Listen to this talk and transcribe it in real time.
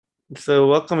So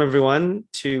welcome everyone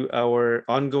to our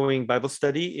ongoing Bible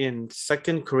study in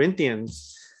Second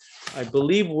Corinthians. I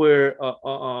believe we're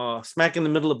smack in the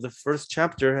middle of the first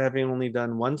chapter, having only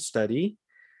done one study.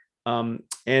 And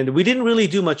we didn't really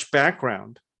do much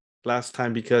background last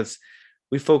time because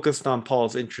we focused on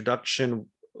Paul's introduction,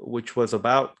 which was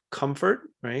about comfort,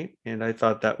 right? And I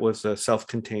thought that was a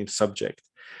self-contained subject.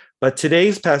 But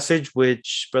today's passage,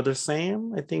 which Brother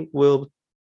Sam, I think, will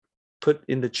put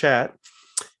in the chat,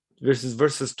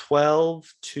 verses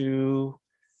 12 to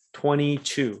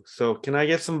 22. So can I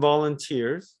get some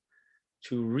volunteers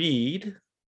to read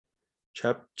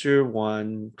chapter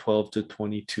 1, 12 to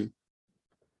 22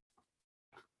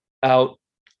 out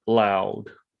loud?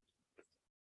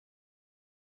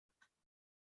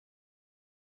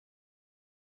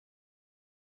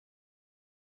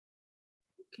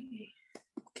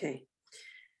 Okay.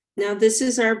 Now this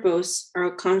is our boast.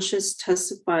 Our conscience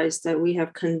testifies that we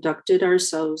have conducted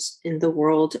ourselves in the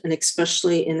world, and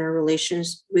especially in our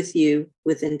relations with you,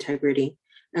 with integrity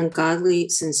and godly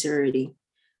sincerity.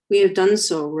 We have done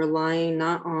so relying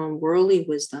not on worldly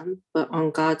wisdom, but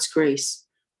on God's grace.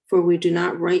 For we do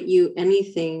not write you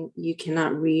anything you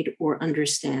cannot read or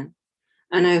understand.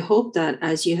 And I hope that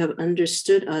as you have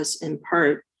understood us in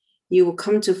part, you will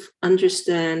come to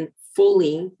understand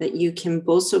fully that you can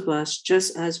boast of us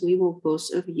just as we will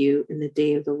boast of you in the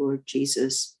day of the Lord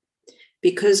Jesus.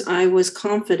 Because I was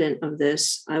confident of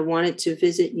this, I wanted to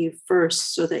visit you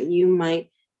first so that you might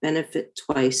benefit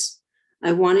twice.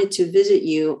 I wanted to visit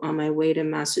you on my way to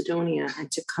Macedonia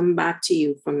and to come back to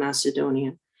you from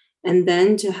Macedonia, and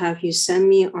then to have you send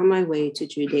me on my way to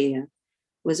Judea.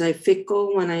 Was I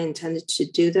fickle when I intended to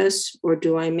do this, or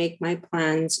do I make my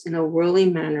plans in a worldly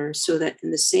manner so that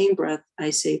in the same breath I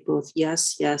say both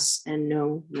yes, yes, and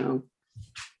no, no?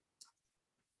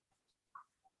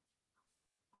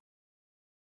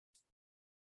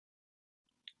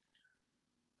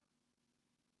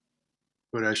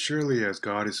 But as surely as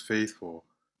God is faithful,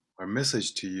 our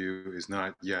message to you is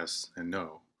not yes and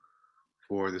no.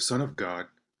 For the Son of God,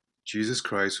 Jesus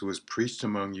Christ, who was preached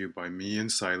among you by me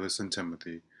and Silas and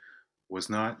Timothy, was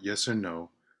not yes or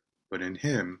no, but in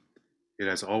him it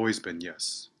has always been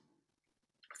yes.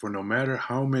 For no matter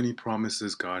how many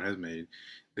promises God has made,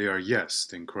 they are yes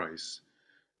in Christ.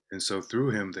 And so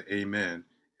through him the Amen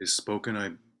is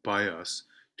spoken by us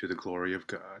to the glory of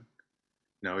God.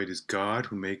 Now it is God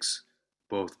who makes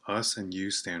both us and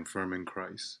you stand firm in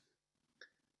Christ.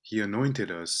 He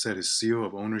anointed us, set his seal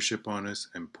of ownership on us,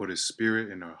 and put his spirit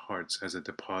in our hearts as a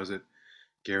deposit,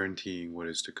 guaranteeing what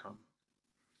is to come.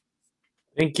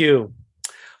 Thank you.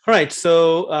 All right,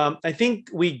 so I think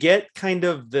we get kind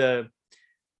of the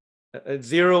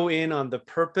zero in on the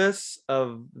purpose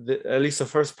of at least the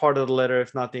first part of the letter,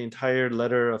 if not the entire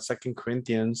letter of Second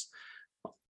Corinthians.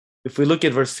 If we look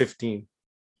at verse 15,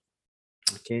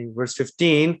 okay, verse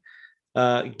 15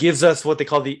 gives us what they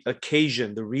call the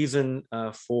occasion, the reason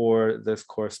for this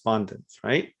correspondence,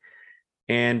 right?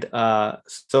 And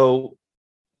so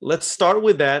let's start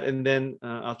with that, and then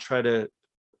I'll try to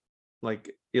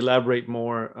elaborate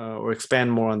more or expand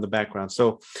more on the background.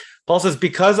 So Paul says,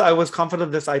 because I was confident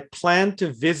of this, I plan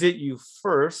to visit you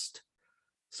first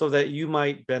so that you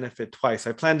might benefit twice.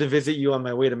 I plan to visit you on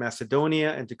my way to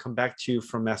Macedonia and to come back to you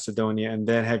from Macedonia and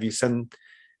then have you send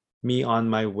me on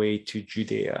my way to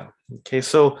Judea. Okay,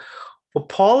 so what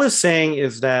Paul is saying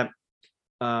is that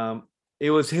it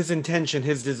was his intention,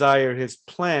 his desire, his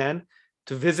plan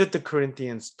to visit the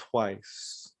Corinthians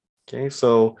twice. Okay,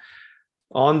 so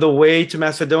on the way to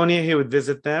Macedonia, he would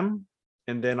visit them,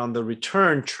 and then on the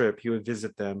return trip, he would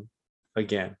visit them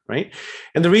again, right?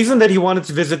 And the reason that he wanted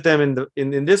to visit them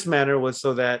in this manner was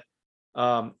so that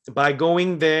by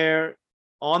going there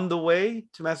on the way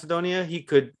to Macedonia, he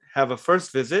could have a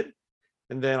first visit,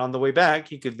 and then on the way back,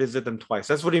 he could visit them twice.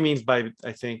 That's what he means by,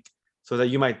 I think, so that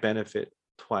you might benefit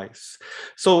twice.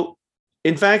 So,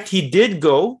 in fact, he did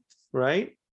go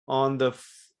right on the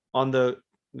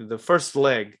first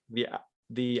leg,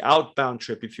 the outbound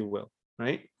trip, if you will,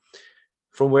 right?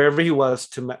 From wherever he was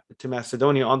to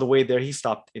Macedonia. On the way there, he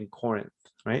stopped in Corinth,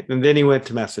 right? And then he went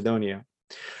to Macedonia.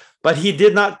 But he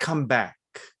did not come back,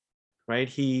 right?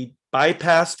 He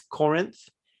bypassed Corinth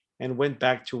and went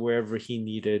back to wherever he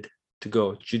needed to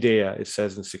go. Judea, it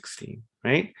says in 16,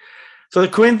 right? So the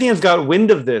Corinthians got wind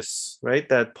of this, right?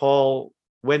 That Paul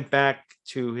went back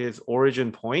to his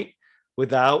origin point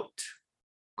without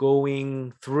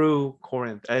going through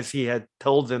Corinth as he had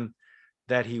told them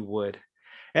that he would.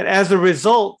 And as a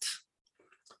result,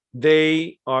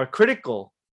 they are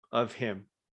critical of him,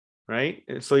 right?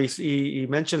 And so he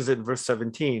mentions it in verse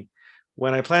 17.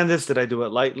 When I planned this, did I do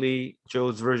it lightly?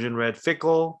 Joe's version read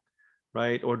fickle.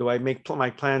 right? Or do I make my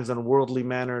plans in a worldly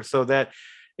manner? So that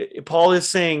Paul is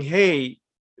saying, hey,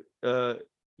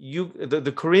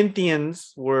 the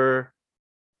Corinthians were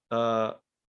either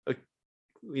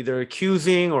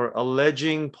accusing or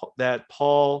alleging that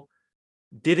Paul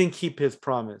didn't keep his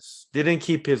promise, didn't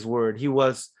keep his word. He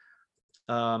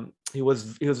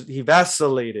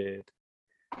vacillated.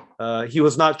 He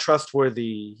was not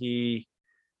trustworthy.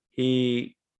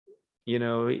 He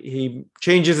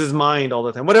changes his mind all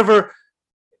the time. Whatever,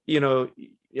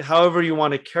 however you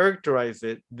want to characterize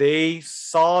it, they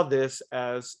saw this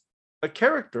as a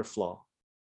character flaw,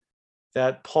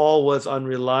 that Paul was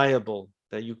unreliable,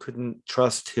 that you couldn't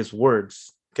trust his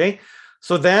words. Okay,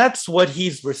 so that's what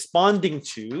he's responding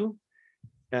to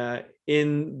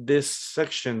in this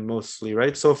section mostly,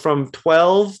 right? So from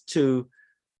 12 to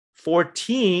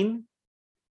 14,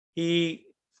 he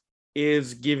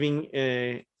is giving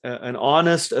an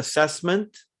honest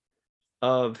assessment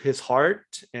of his heart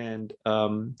and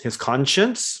his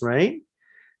conscience, right?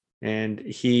 And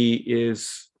he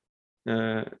is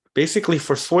basically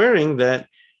forswearing that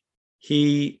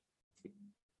he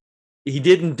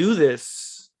didn't do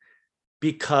this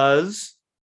because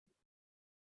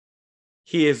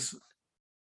he is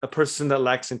a person that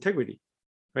lacks integrity,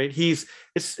 right?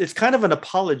 It's kind of an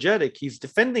apologetic. He's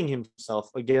defending himself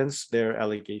against their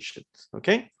allegations,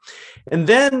 okay? And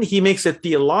then he makes it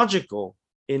theological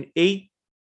in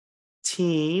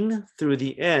 18 through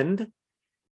the end.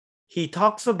 He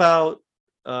talks about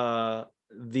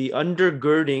the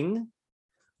undergirding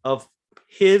of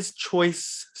his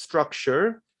choice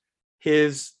structure,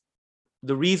 the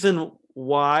reason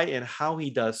why and how he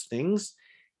does things,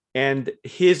 and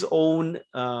his own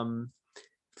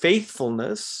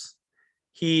faithfulness.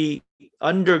 He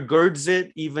undergirds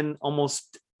it, even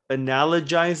almost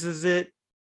analogizes it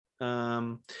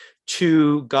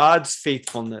to God's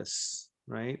faithfulness,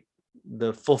 right?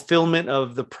 The fulfillment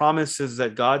of the promises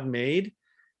that God made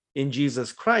in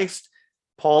Jesus Christ.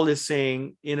 Paul is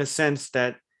saying, in a sense,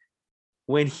 that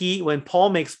when Paul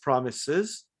makes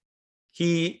promises,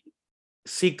 he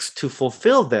seeks to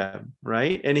fulfill them,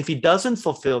 right? And if he doesn't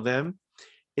fulfill them,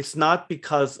 it's not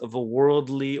because of a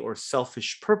worldly or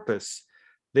selfish purpose.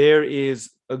 There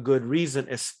is a good reason,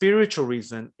 a spiritual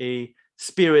reason, a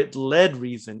spirit-led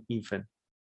reason even.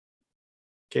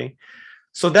 Okay,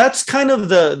 so that's kind of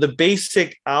the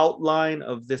basic outline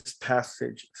of this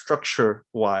passage,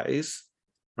 structure-wise,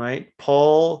 right?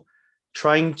 Paul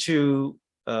trying to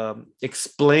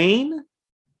explain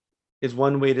is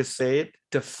one way to say it.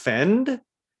 Defend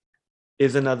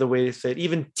is another way to say it.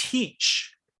 Even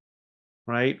teach,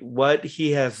 right, what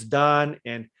he has done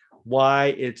and why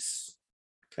it's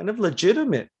kind of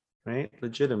legitimate, right?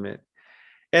 Legitimate.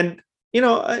 And,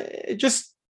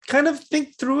 just kind of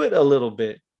think through it a little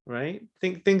bit, right?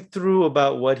 Think through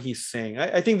about what he's saying.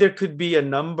 I think there could be a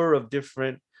number of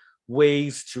different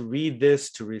ways to read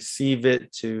this, to receive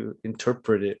it, to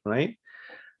interpret it, right?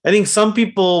 I think some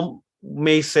people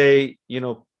may say,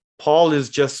 Paul is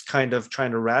just kind of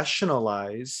trying to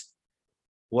rationalize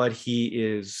what he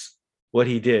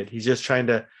did. He's just trying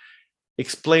to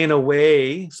explain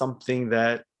away something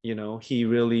that, he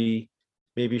really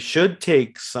maybe should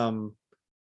take some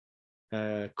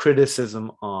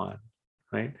criticism on,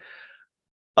 right?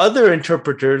 Other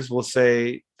interpreters will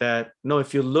say that, no,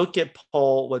 if you look at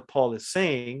what Paul is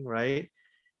saying, right,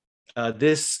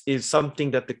 this is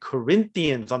something that the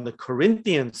Corinthians, on the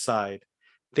Corinthian side,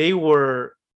 they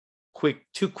were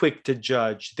too quick to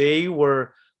judge. They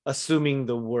were assuming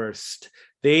the worst.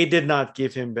 They did not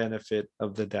give him benefit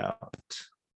of the doubt.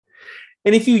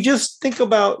 And if you just think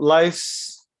about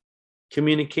life's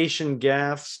communication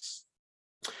gaffes,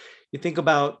 you think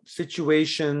about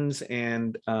situations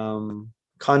and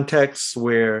contexts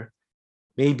where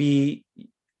maybe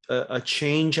a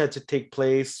change had to take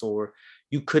place, or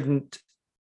you couldn't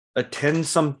attend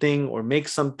something or make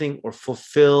something or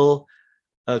fulfill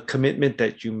a commitment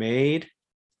that you made,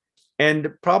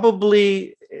 and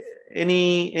probably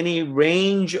any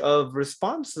range of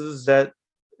responses that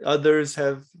others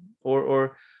have,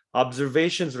 or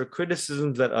observations or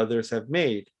criticisms that others have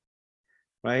made,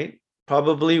 right?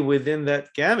 Probably within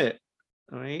that gamut,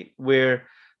 right? Where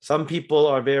some people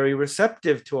are very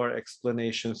receptive to our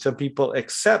explanation. Some people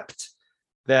accept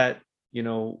that,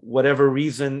 whatever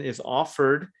reason is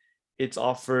offered, it's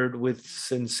offered with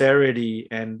sincerity,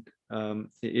 and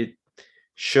it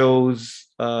shows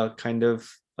kind of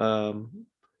a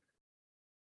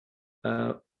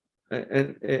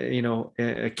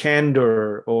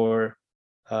candor, or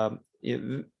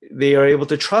they are able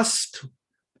to trust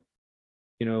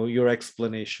your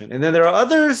explanation. And then there are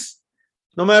others,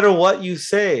 no matter what you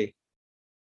say,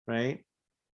 right,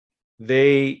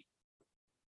 they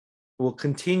will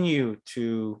continue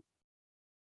to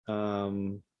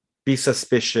be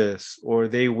suspicious, or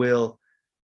they will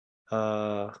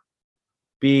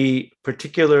be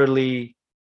particularly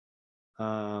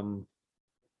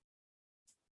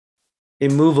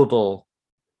immovable,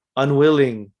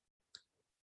 unwilling.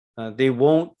 They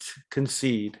won't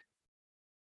concede.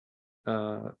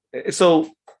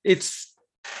 So it's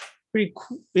pretty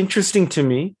interesting to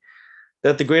me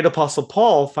that the great apostle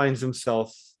Paul finds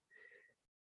himself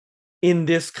in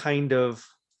this kind of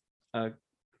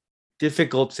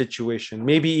difficult situation,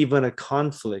 maybe even a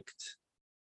conflict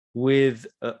with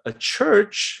a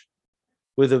church,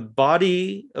 with a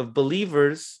body of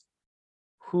believers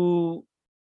who,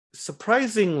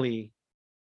 surprisingly,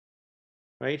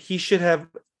 right, he should have,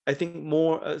 I think,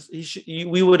 more,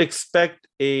 we would expect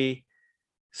a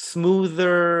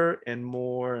smoother and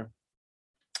more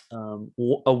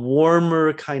a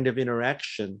warmer kind of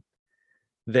interaction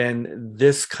than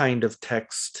this kind of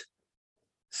text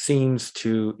seems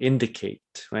to indicate,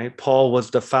 right? Paul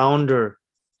was the founder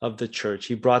of the church.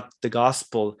 He brought the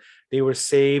gospel. They were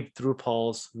saved through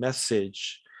Paul's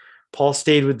message. Paul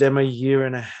stayed with them a year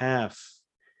and a half,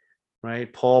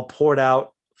 right? Paul poured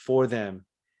out for them.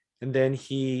 And then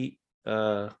he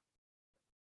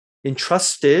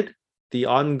entrusted the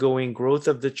ongoing growth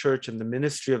of the church and the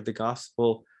ministry of the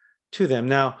gospel to them.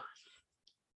 Now,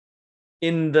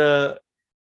 in the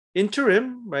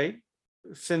interim, right,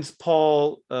 since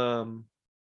Paul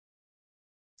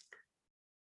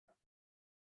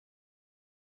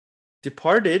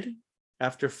departed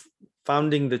after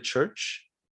founding the church,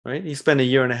 right, he spent a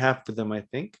year and a half with them, I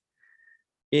think.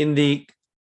 In the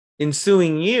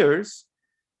ensuing years,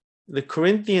 the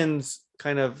Corinthians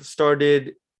kind of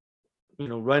started,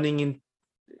 running in,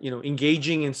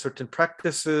 engaging in certain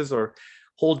practices or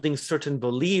holding certain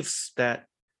beliefs that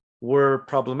were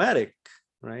problematic,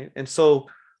 right? And so,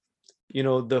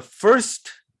 the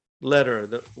first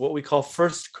letter, what we call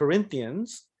First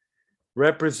Corinthians,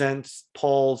 represents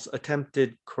Paul's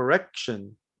attempted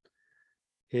correction.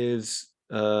 He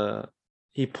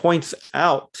points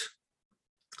out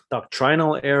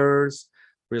doctrinal errors,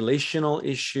 relational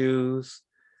issues,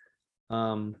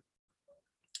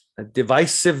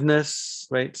 divisiveness,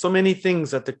 right? So many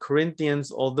things that the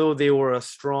Corinthians, although they were a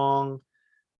strong,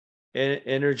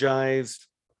 energized,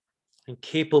 and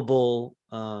capable,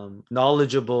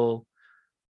 knowledgeable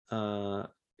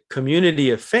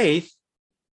community of faith,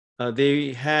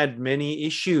 they had many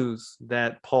issues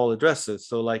that Paul addresses.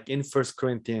 So like in First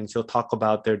Corinthians, he'll talk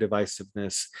about their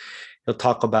divisiveness. He'll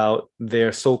talk about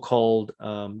their so-called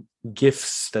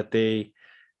gifts that they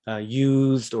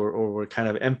used or were kind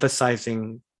of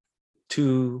emphasizing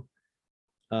to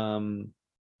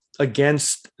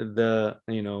against the,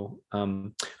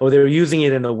 or they were using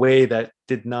it in a way that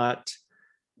did not,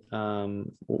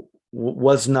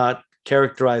 was not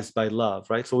characterized by love,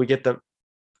 right? So we get the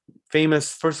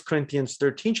famous 1 Corinthians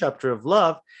 13 chapter of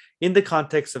love in the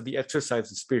context of the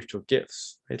exercise of spiritual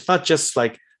gifts. It's not just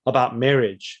like about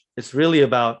marriage. It's really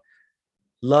about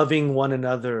loving one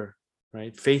another,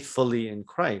 right, faithfully in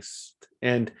Christ.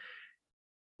 And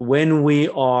when we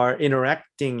are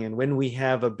interacting and when we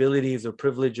have abilities or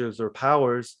privileges or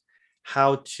powers,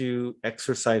 how to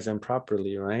exercise them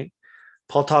properly, right?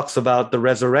 Paul talks about the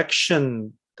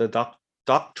resurrection, the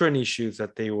doctrine issues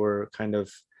that they were kind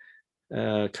of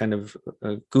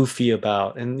goofy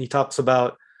about, and he talks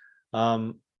about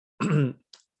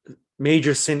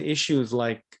major sin issues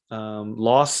like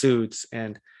lawsuits,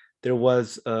 and there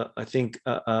was I think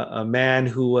a man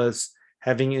who was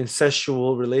having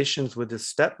incestual relations with his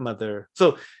stepmother.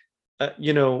 So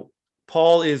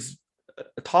Paul is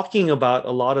talking about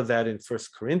a lot of that in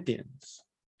First Corinthians.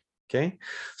 Okay,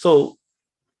 so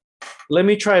let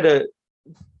me try to,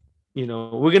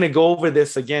 we're going to go over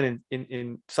this again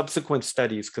in subsequent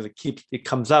studies because it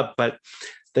comes up, but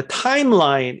the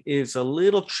timeline is a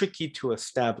little tricky to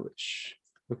establish,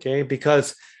 okay?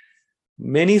 Because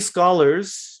many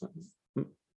scholars,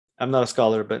 I'm not a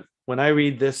scholar, but when I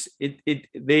read this,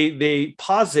 they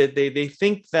posit, they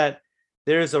think that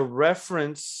there is a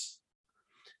reference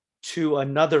to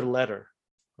another letter,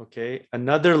 okay?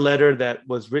 Another letter that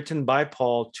was written by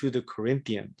Paul to the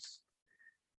Corinthians,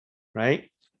 right?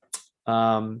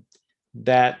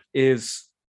 That is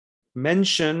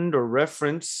mentioned or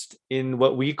referenced in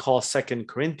what we call Second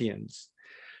Corinthians.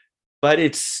 But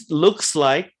it looks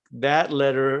like that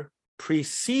letter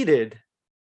preceded,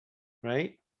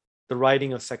 right, the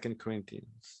writing of Second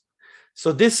Corinthians.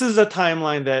 So this is a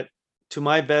timeline that, to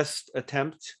my best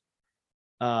attempt,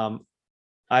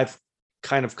 I've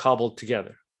kind of cobbled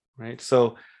together, right?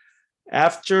 So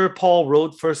after Paul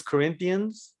wrote First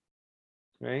Corinthians,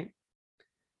 right?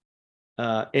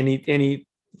 And he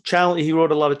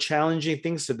wrote a lot of challenging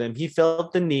things to them. He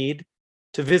felt the need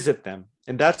to visit them,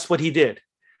 and that's what he did.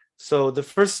 So the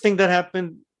first thing that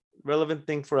happened, relevant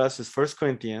thing for us, is First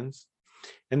Corinthians,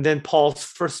 and then Paul's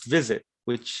first visit,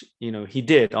 which he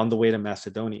did on the way to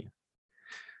Macedonia.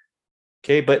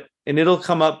 Okay, and it'll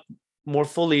come up more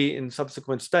fully in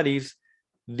subsequent studies.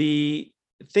 The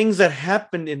things that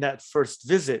happened in that first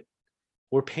visit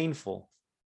were painful,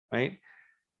 right?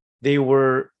 They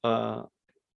were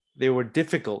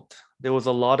difficult. There was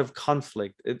a lot of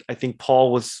conflict. I think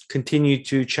Paul was continued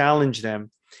to challenge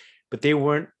them, but they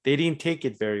didn't take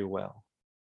it very well,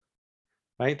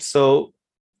 right? So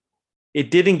it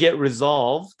didn't get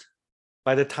resolved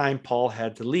by the time Paul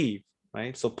had to leave,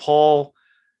 right? So Paul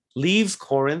leaves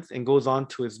Corinth and goes on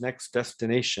to his next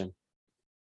destination.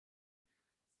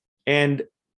 And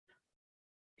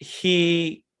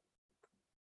the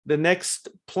next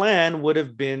plan would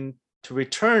have been to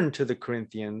return to the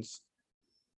Corinthians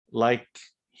like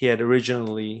he had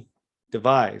originally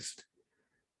devised.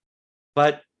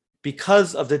 But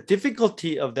because of the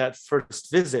difficulty of that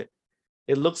first visit,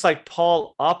 it looks like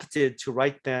Paul opted to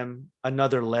write them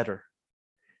another letter.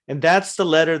 And that's the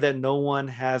letter that no one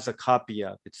has a copy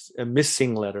of. It's a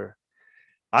missing letter.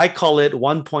 I call it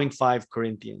 1.5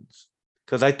 Corinthians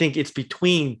because I think it's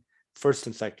between first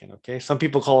and second. Okay. Some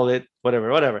people call it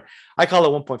whatever. I call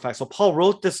it 1.5. So Paul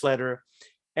wrote this letter,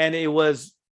 and it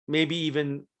was maybe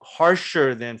even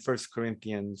harsher than First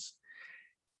Corinthians.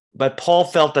 But Paul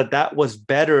felt that was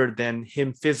better than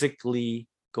him physically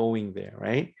going there,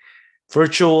 right?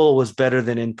 Virtual was better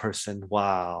than in person.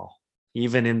 Wow.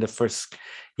 Even in the first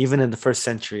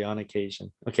century on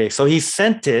occasion. Okay, so he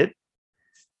sent it,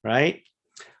 right?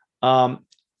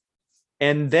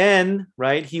 And then,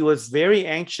 right, he was very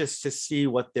anxious to see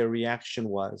what their reaction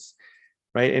was,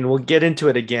 right? And we'll get into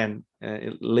it again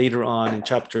later on in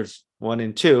chapters 1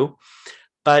 and 2.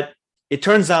 But it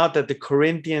turns out that the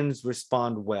Corinthians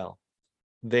respond well.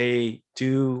 They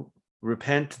do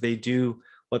repent. They do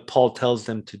what Paul tells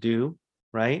them to do,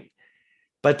 right?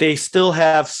 But they still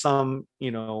have some,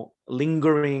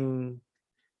 lingering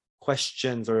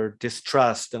questions or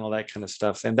distrust and all that kind of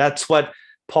stuff. And that's what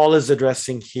Paul is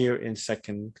addressing here in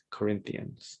 2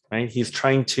 Corinthians, right? He's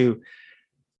trying to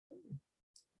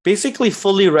basically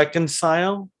fully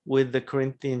reconcile with the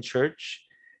Corinthian church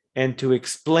and to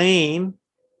explain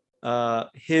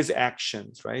his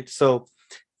actions, right? So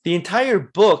the entire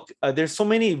book, there's so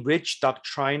many rich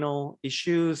doctrinal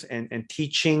issues and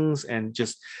teachings, and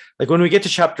just like when we get to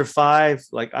chapter 5,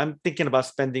 like I'm thinking about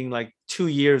spending like 2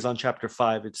 years on chapter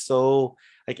 5. It's so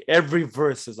like every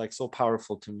verse is like so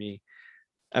powerful to me.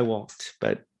 I won't,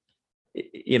 but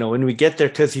when we get there,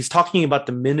 because he's talking about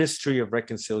the ministry of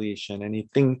reconciliation, and he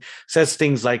says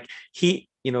things like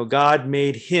God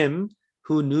made him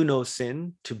who knew no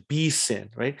sin to be sin,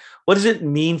 right? What does it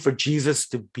mean for Jesus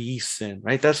to be sin,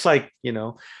 right? That's like,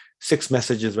 6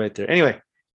 messages right there. Anyway,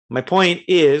 my point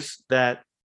is that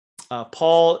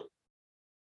Paul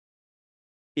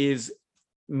is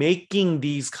making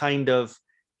these kind of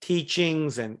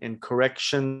teachings and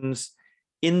corrections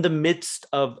in the midst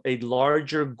of a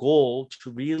larger goal to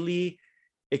really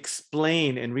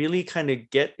explain and really kind of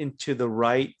get into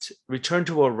return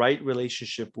to a right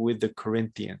relationship with the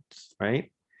Corinthians,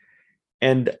 right?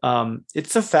 And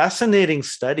it's a fascinating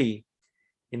study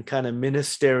in kind of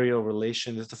ministerial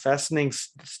relations. It's a fascinating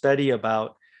study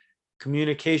about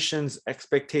communications,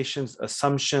 expectations,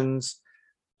 assumptions,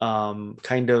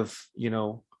 kind of,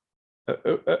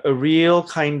 a real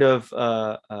kind of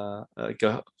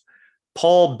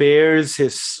Paul bears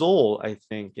his soul, I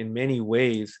think, in many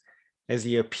ways, as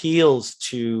he appeals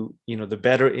to, the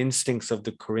better instincts of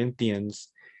the Corinthians.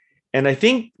 And I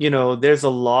think, there's a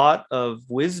lot of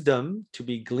wisdom to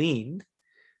be gleaned.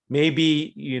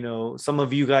 Maybe, some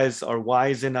of you guys are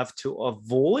wise enough to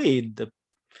avoid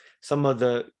some of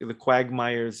the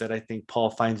quagmires that I think Paul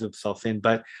finds himself in.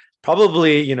 But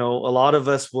probably, a lot of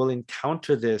us will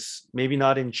encounter this, maybe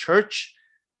not in church,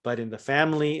 but in the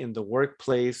family, in the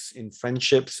workplace, in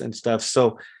friendships and stuff.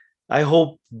 So I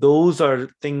hope those are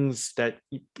things that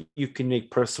you can make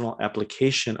personal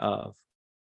application of,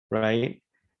 right?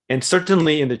 And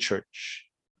certainly in the church,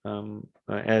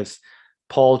 as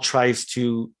Paul tries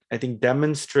to, I think,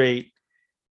 demonstrate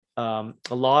a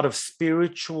lot of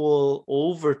spiritual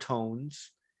overtones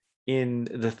in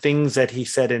the things that he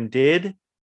said and did,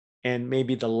 and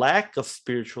maybe the lack of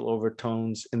spiritual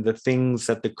overtones in the things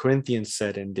that the Corinthians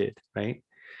said and did, right?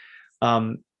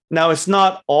 Now, it's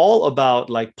not all about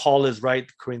like Paul is right,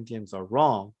 the Corinthians are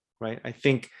wrong, right? I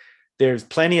think there's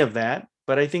plenty of that,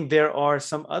 but I think there are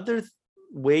some other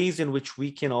ways in which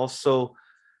we can also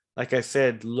like I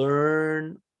said,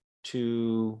 learn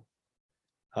to,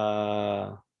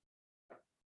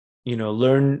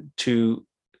 learn to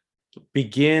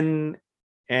begin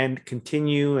and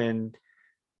continue and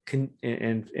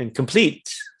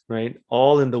complete, right?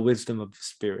 All in the wisdom of the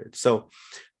Spirit. So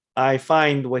I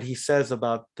find what he says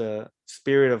about the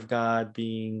Spirit of God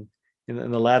being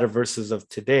in the latter verses of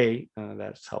today,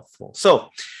 that's helpful. So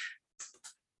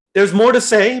there's more to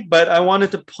say, but I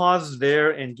wanted to pause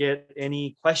there and get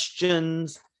any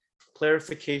questions,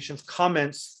 clarifications,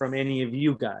 comments from any of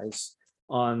you guys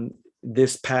on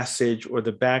this passage or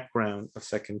the background of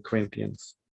 2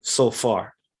 Corinthians so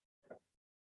far.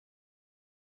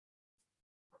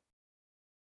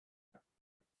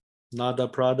 Nada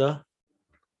Prada.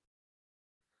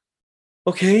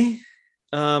 Okay,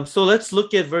 so let's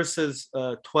look at verses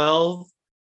 12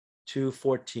 to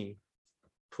 14.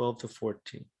 12 to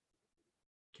 14.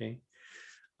 Okay.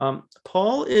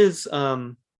 Paul is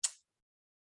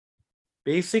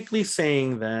basically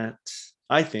saying that,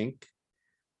 I think,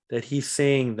 that he's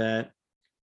saying that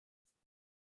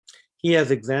he has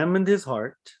examined his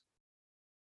heart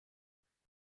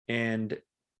and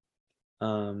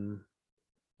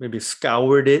maybe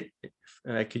scoured it, if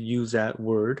I could use that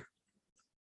word,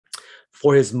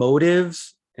 for his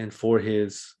motives and for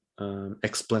his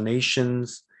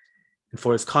explanations and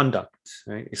for his conduct,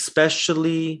 right?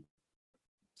 Especially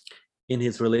in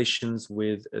his relations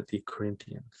with the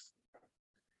Corinthians.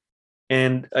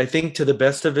 And I think to the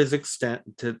best of his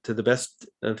extent, to the best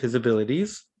of his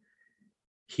abilities,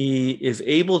 he is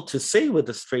able to say with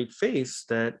a straight face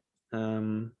that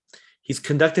he's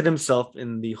conducted himself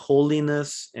in the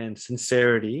holiness and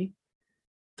sincerity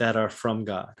that are from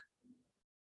God.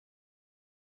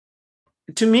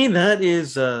 To me, that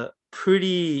is a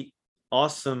pretty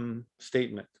awesome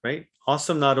statement, right?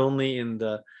 Awesome not only in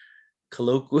the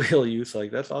colloquial use,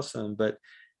 like that's awesome, but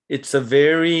it's a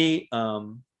very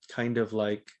kind of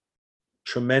like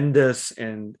tremendous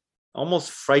and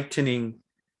almost frightening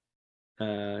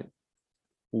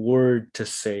word to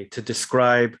say to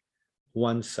describe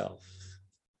oneself.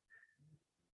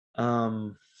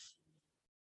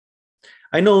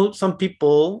 I know some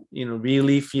people,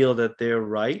 really feel that they're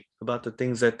right about the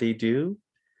things that they do,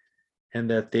 and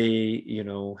that they,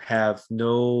 have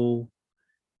no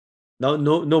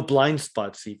blind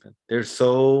spots. Even they're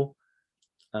so,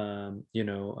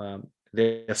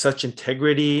 they have such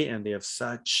integrity, and they have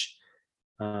such,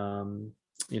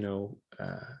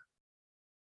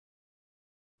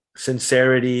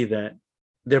 sincerity that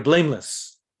they're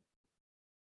blameless.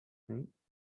 Right?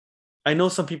 I know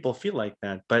some people feel like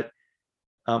that, but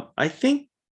I think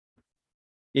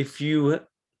if you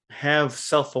have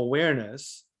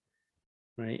self-awareness,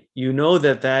 right, you know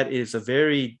that that is a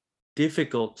very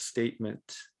difficult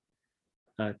statement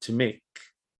to make.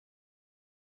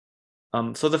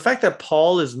 So the fact that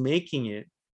Paul is making it,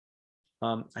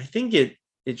 I think it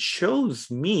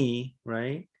shows me,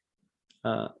 right,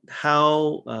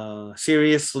 how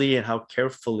seriously and how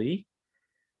carefully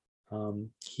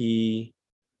he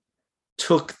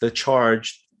took the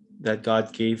charge that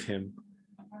God gave him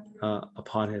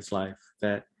upon his life,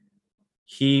 that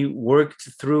he worked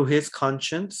through his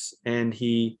conscience and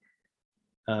he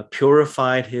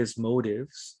purified his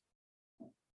motives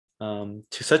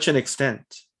to such an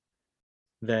extent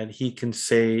that he can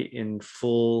say in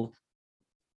full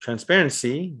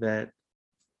transparency that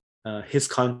his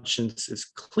conscience is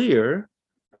clear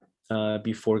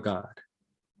before God.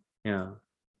 Yeah.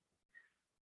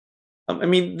 I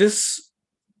mean, this,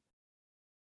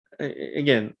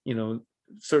 again,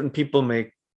 certain people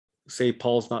may say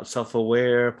Paul's not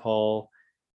self-aware. Paul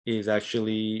is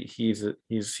actually, he's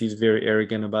very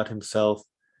arrogant about himself.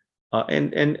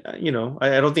 And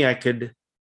I don't think I could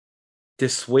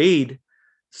dissuade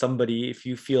somebody. If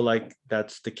you feel like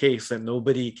that's the case, that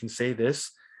nobody can say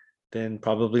this, then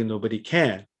probably nobody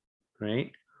can,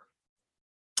 right?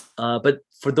 But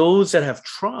for those that have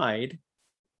tried,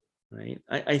 right,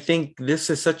 I think this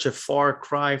is such a far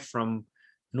cry from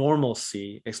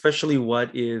normalcy, especially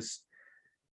what is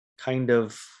kind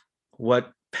of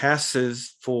what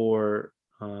passes for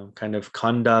kind of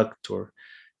conduct or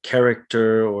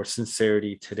character or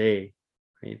sincerity today,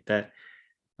 right? That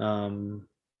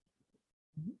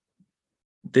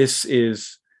this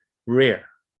is rare,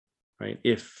 right,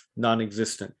 if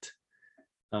non-existent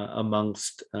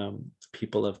amongst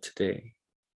people of today.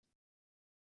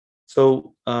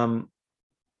 So I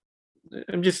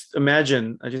just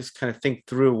kind of think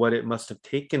through what it must have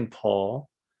taken Paul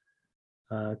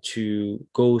to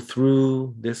go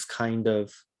through this kind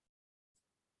of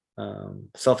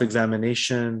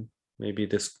self-examination, maybe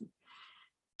this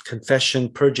confession,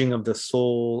 purging of the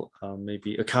soul,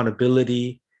 maybe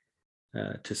accountability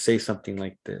to say something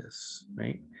like this,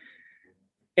 right?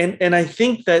 And I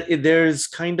think that there's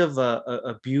kind of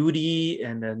a beauty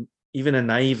and even a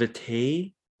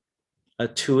naivete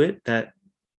to it, that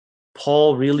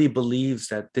Paul really believes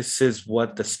that this is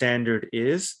what the standard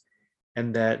is,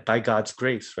 and that by God's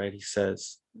grace, right? He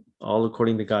says, all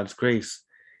according to God's grace,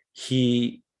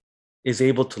 he is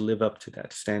able to live up to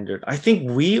that standard. I think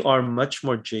we are much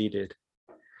more jaded.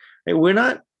 Right? We're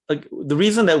not, like, the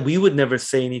reason that we would never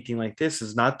say anything like this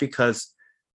is not because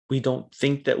we don't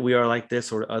think that we are like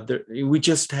this or other. We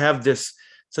just have this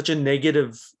such a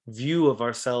negative view of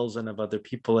ourselves and of other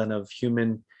people and of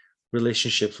human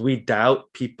relationships. We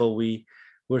doubt people.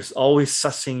 We're always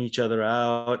sussing each other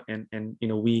out, and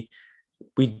we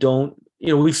don't,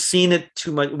 we've seen it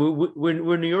too much.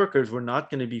 We're New Yorkers. We're not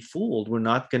going to be fooled. We're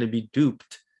not going to be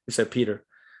duped. Said Peter.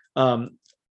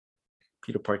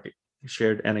 Peter Parker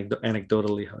shared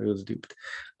anecdotally how he was duped.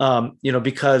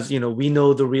 Because we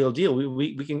know the real deal.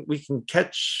 We can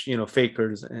catch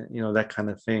fakers and that kind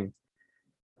of thing.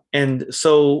 And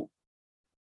so,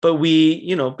 but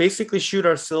we basically shoot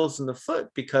ourselves in the foot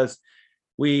because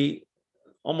we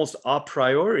almost a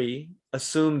priori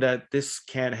assume that this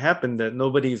can't happen, that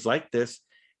nobody's like this.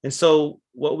 And so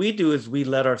what we do is we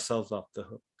let ourselves off the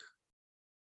hook,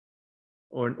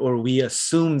 or we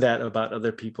assume that about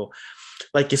other people.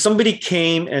 Like if somebody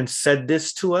came and said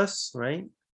this to us, right?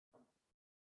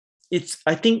 It's,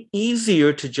 I think,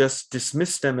 easier to just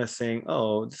dismiss them as saying,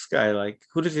 oh, this guy, like,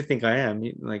 who does he think I am?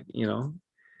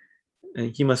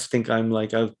 And he must think I'm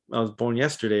like, I was born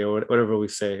yesterday, or whatever we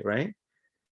say, right?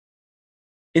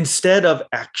 Instead of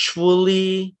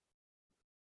actually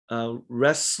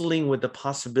wrestling with the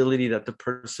possibility that the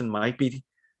person might be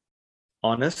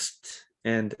honest,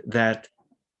 and that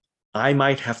I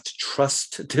might have to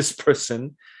trust this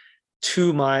person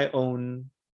to my own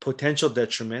potential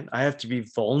detriment. I have to be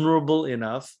vulnerable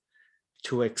enough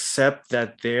to accept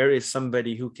that there is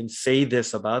somebody who can say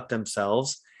this about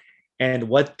themselves, and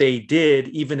what they did,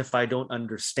 even if I don't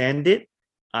understand it,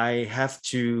 I have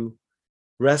to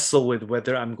wrestle with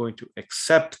whether I'm going to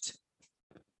accept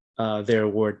their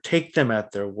word, take them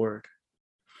at their word,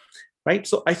 right?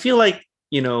 So I feel like,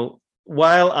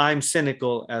 while I'm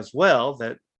cynical as well,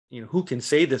 that, who can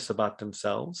say this about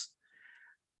themselves,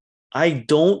 I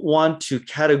don't want to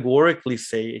categorically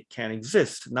say it can't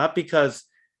exist, not because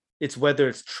it's whether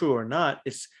it's true or not.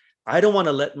 It's, I don't want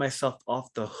to let myself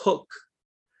off the hook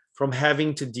from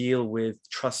having to deal with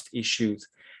trust issues,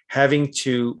 having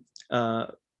to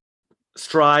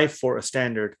strive for a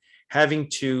standard, having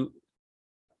to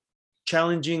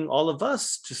challenging all of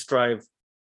us to strive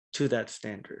to that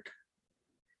standard.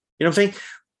 You know what I'm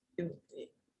saying?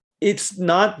 It's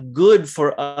not good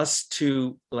for us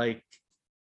to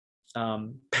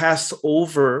pass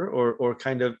over or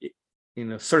kind of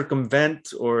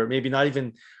circumvent, or maybe not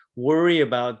even worry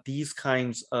about these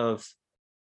kinds of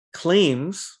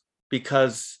claims,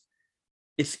 because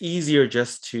it's easier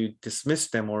just to dismiss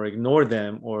them or ignore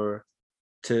them, or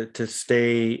to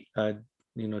stay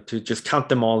to just count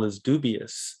them all as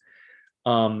dubious.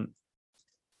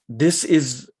 This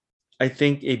is, I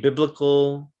think, a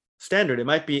biblical standard. It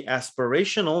might be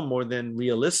aspirational more than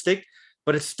realistic,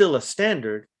 but it's still a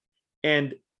standard.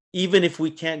 And even if we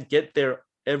can't get there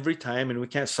every time, and we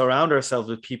can't surround ourselves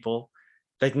with people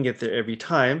that can get there every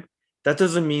time, that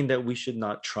doesn't mean that we should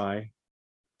not try.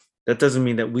 That doesn't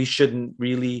mean that we shouldn't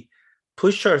really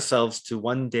push ourselves to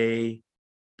one day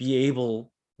be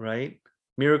able, right?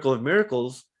 Miracle of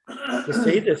miracles, to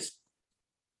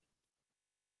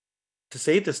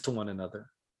say this to one another.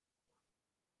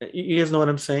 You guys know what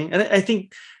I'm saying? And I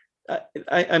think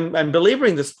I'm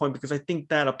belaboring this point because I think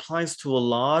that applies to a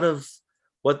lot of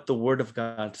what the Word of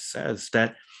God says,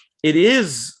 that it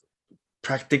is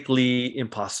practically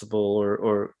impossible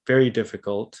or very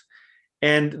difficult.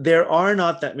 And there are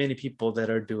not that many people that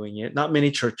are doing it, not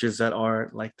many churches that are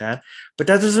like that. But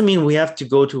that doesn't mean we have to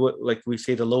go to what, like we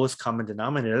say, the lowest common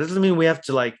denominator. That doesn't mean we have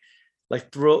to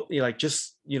throw,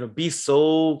 just, be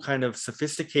so kind of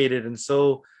sophisticated and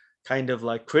so kind of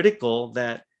like critical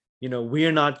that,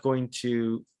 we're not going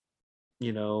to,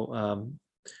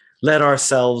 let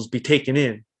ourselves be taken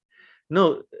in.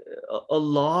 No, a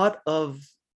lot of,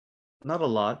 not a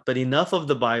lot, but enough of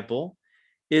the Bible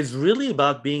is really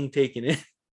about being taken in.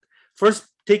 First,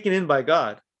 taken in by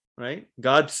God, right?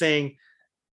 God saying,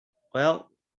 well,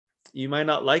 you might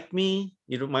not like me.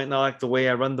 You might not like the way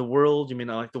I run the world. You may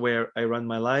not like the way I run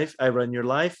my life. I run your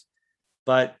life.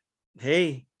 But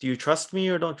hey, do you trust me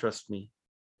or don't trust me?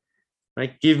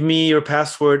 Right? Give me your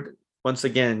password once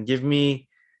again. Give me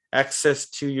access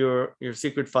to your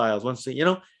secret files. Once you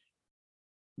know,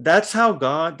 that's how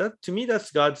God. That to me,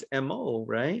 that's God's MO,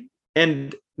 right?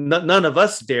 And none of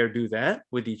us dare do that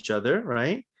with each other,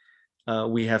 right?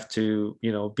 We have to,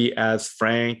 be as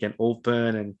frank and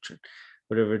open and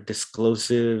whatever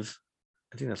disclosive.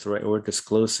 I think that's the right word,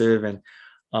 disclosive and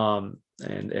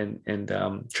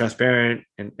transparent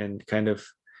and kind of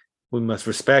we must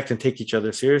respect and take each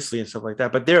other seriously and stuff like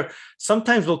that. But there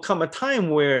sometimes will come a time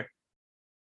where,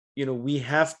 we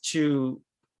have to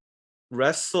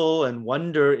wrestle and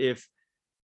wonder if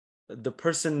the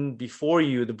person before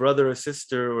you, the brother or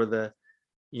sister or the,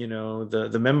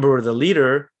 the member or the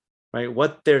leader, right,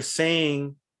 what they're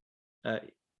saying, are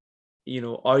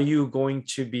you going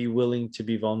to be willing to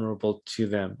be vulnerable to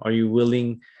them? Are you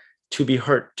willing to be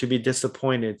hurt, to be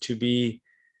disappointed, to be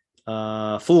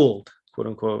fooled, quote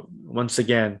unquote, once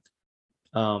again?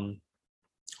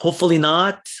 Hopefully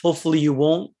not. Hopefully you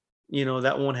won't,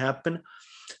 that won't happen.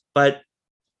 But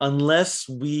unless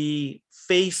we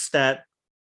face that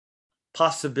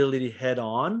possibility head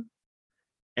on,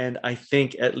 and I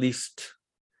think at least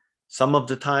some of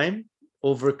the time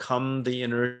overcome the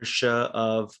inertia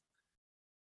of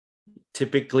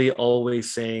typically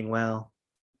always saying, well,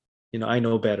 I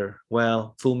know better.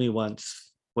 Well, fool me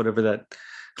once, whatever that.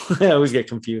 I always get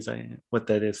confused what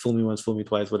that is. Fool me once, fool me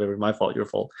twice, whatever. My fault, your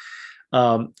fault.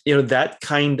 That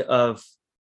kind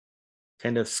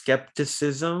of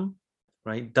skepticism,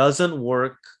 right, doesn't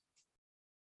work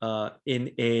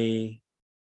in a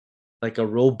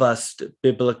robust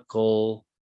biblical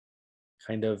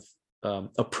kind of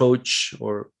approach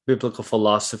or biblical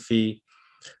philosophy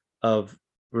of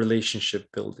relationship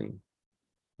building,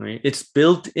 right? It's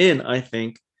built in, I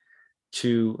think,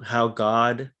 to how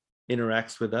God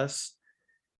interacts with us.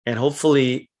 And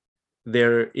hopefully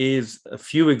there is a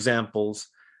few examples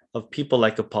of people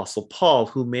like Apostle Paul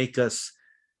who make us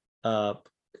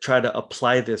try to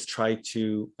apply this, try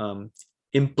to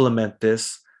implement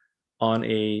this on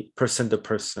a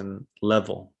person-to-person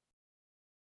level,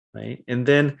 right? And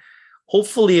then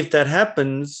hopefully if that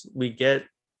happens, we get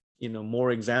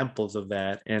more examples of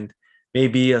that, and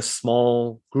maybe a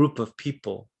small group of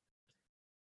people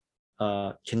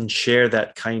can share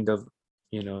that kind of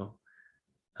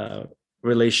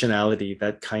relationality,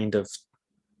 that kind of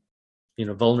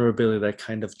vulnerability, that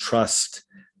kind of trust,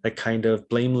 that kind of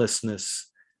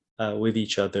blamelessness with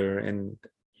each other, and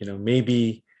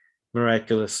maybe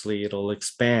miraculously it'll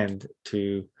expand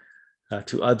to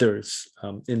others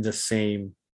in the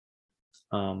same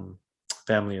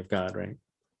family of God, right?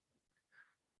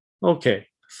 Okay,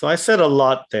 so I said a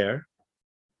lot there,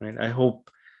 right? I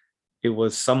hope it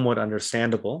was somewhat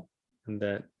understandable and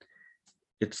that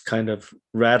it's kind of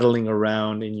rattling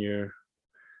around in your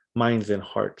minds and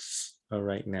hearts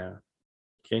right now.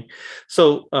 Okay,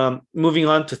 so moving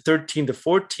on to 13 to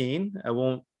 14, I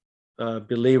won't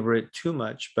belabor it too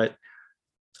much, but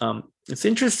it's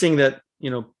interesting that,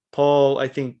 Paul, I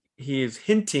think he is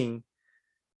hinting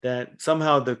that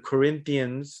somehow the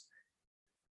Corinthians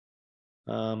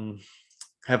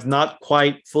have not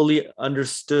quite fully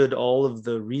understood all of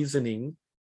the reasoning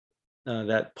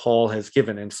that Paul has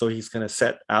given. And so he's going to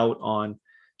set out on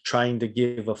trying to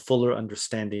give a fuller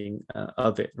understanding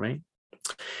of it, right?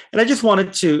 And I just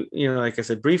wanted to, like I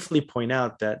said, briefly point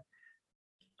out that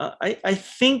I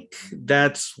think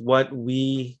that's what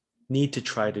we need to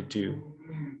try to do.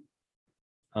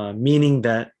 Meaning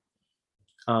that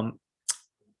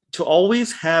to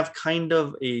always have kind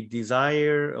of a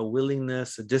desire, a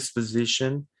willingness, a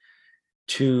disposition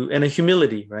to, and a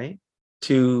humility, right?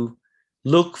 To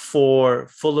look for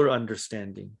fuller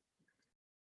understanding,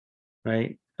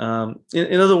 right?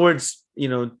 In other words,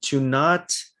 to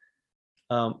not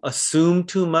assume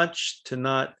too much, to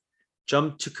not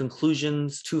jump to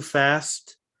conclusions too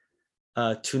fast,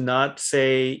 to not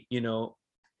say,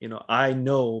 I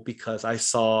know because I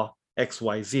saw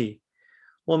XYZ.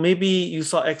 Well, maybe you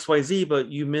saw XYZ, but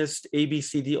you missed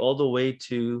ABCD all the way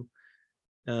to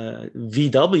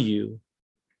VW,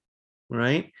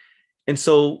 right? And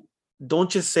so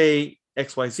don't just say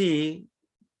XYZ,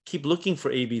 keep looking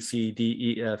for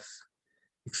ABCDEF,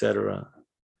 etc.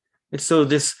 And so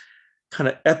this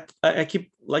kind of, I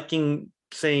keep liking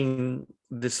saying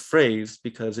this phrase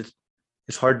because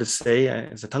it's hard to say,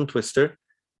 it's a tongue twister,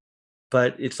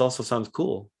 but it also sounds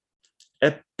cool.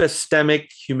 Epistemic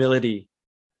humility,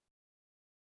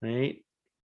 right?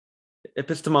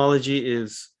 Epistemology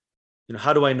is,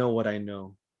 how do I know what I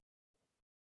know?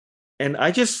 And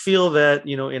I just feel that,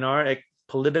 in our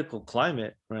political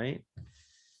climate, right,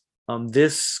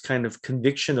 this kind of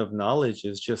conviction of knowledge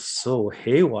is just so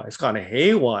haywire. It's kind of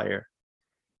haywire.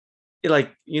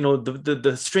 like,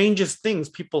 the strangest things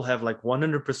people have like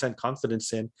 100%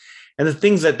 confidence in, and the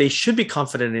things that they should be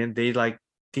confident in, they like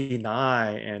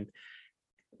deny and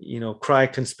cry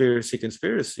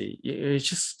conspiracy. It's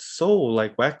just so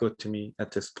like wacko to me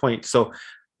at this point. So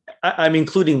I'm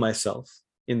including myself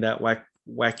in that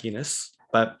wackiness.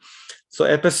 But so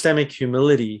epistemic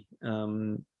humility,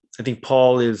 I think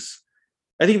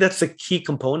I think that's a key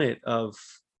component of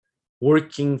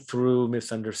working through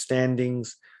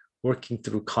misunderstandings, working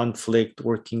through conflict,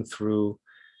 working through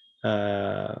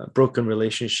broken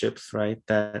relationships, right?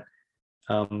 That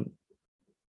um,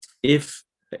 if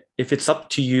it's up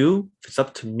to you, if it's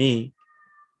up to me,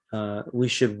 we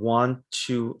should want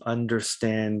to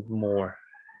understand more,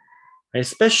 right?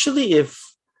 Especially if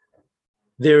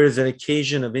there is an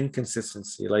occasion of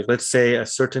inconsistency. Like, let's say a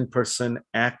certain person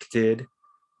acted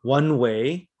one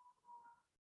way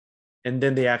and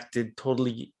then they acted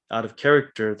totally out of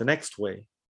character the next way,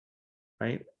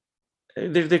 right?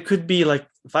 There could be like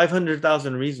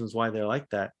 500,000 reasons why they're like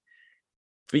that.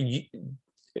 But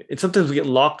sometimes we get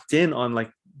locked in on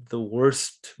like the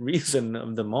worst reason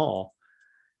of them all.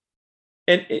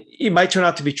 And it might turn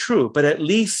out to be true, but at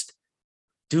least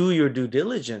do your due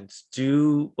diligence,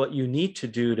 do what you need to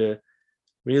do to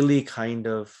really kind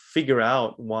of figure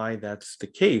out why that's the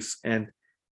case. And,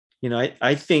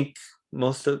 I think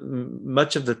much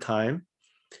of the time,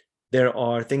 there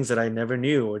are things that I never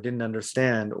knew or didn't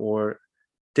understand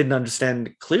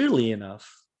clearly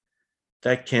enough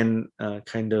that can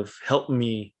kind of help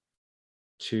me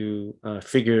to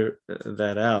figure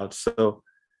that out. So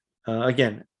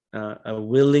again, a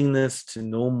willingness to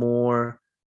know more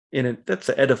in it, that's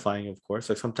edifying, of course.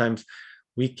 Like sometimes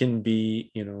we can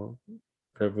be,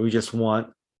 we just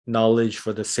want knowledge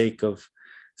for the sake of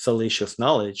salacious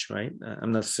knowledge, right?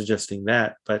 I'm not suggesting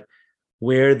that, but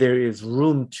where there is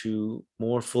room to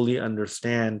more fully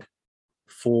understand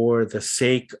for the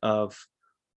sake of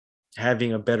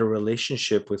having a better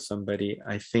relationship with somebody,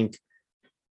 I think,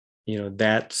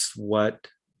 that's what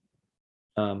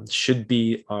should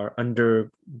be our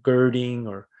undergirding,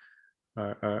 or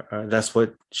that's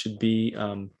what should be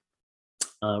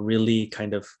really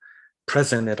kind of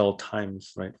present at all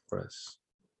times, right, for us.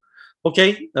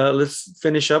 Okay, let's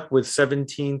finish up with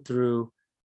 17 through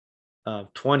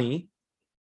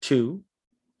 22.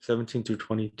 17 through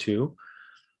 22.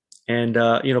 And,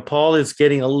 Paul is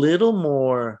getting a little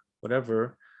more,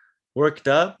 worked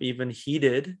up, even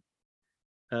heated,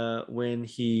 when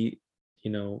he,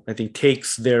 I think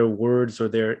takes their words or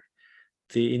the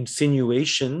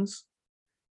insinuations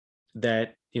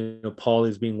that, Paul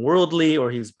is being worldly or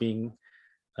he's being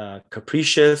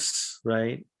capricious,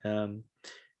 right?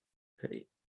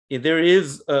 There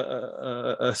is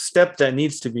a step that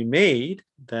needs to be made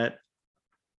that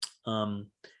I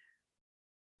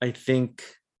think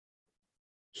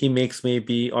he makes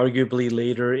maybe arguably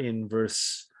later in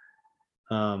verse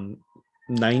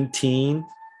 19.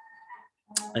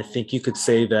 I think you could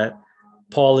say that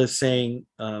Paul is saying,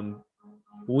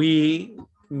 we,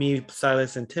 me,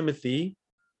 Silas, and Timothy,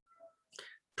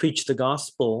 preach the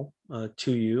gospel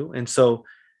to you. And so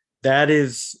that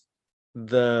is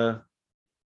the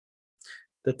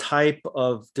type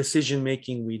of decision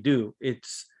making we do.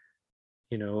 It's,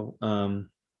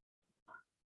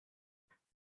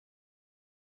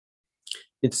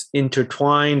 it's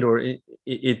intertwined, or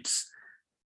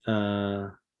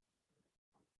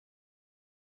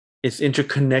it's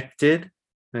interconnected.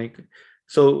 Like,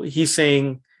 so he's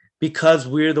saying, because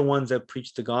we're the ones that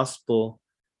preach the gospel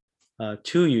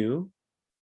to you,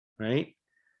 right?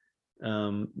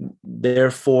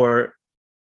 Therefore,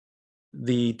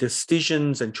 the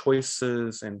decisions and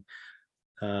choices and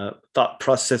thought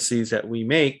processes that we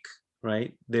make,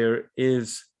 right, there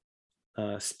is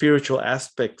spiritual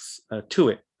aspects to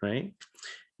it, right?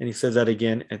 And he says that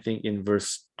again, I think, in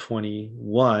verse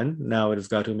 21. Now it is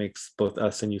God who makes both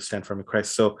us and you stand firm in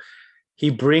Christ. So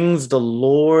he brings the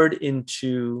Lord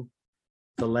into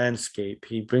the landscape.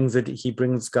 He brings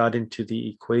God into the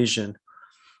equation,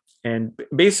 and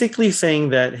basically saying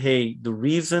that, hey, the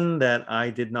reason that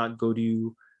I did not go to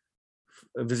you,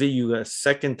 visit you a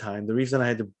second time, the reason I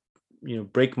had to,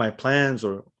 break my plans,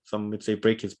 or some would say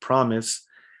break his promise,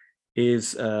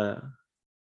 is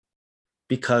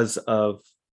because of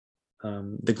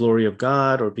the glory of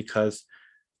God, or because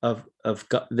of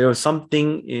God. There was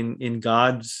something in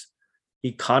God's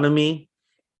economy,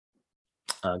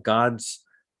 God's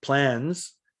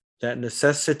plans, that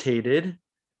necessitated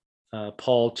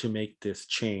Paul to make this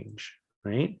change,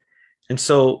 right? And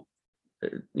so,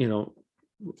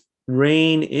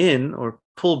 rein in or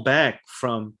pull back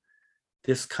from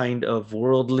this kind of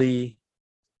worldly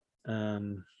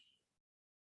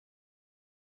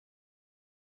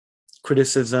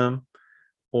criticism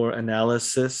or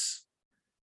analysis,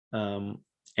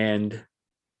 and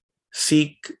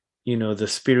seek, the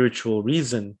spiritual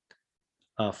reason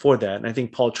for that. And I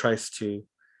think Paul tries to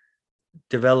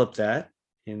develop that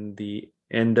in the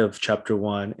end of chapter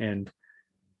 1 and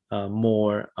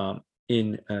more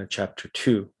in chapter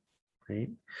 2, right?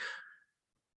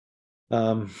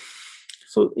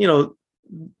 So,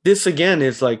 this again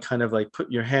is like kind of like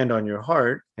put your hand on your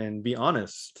heart and be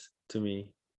honest to me,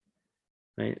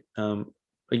 right?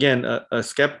 Again, a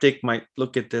skeptic might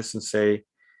look at this and say,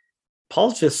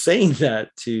 Paul's just saying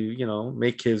that to,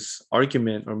 make his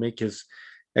argument or make his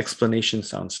explanation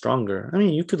sound stronger. I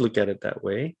mean, you could look at it that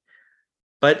way.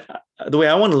 But the way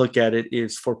I want to look at it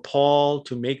is, for Paul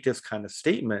to make this kind of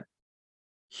statement,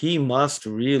 he must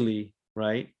really,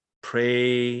 right,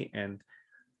 pray and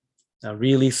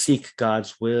really seek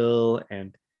God's will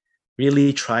and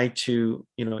really try to,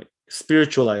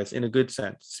 spiritualize, in a good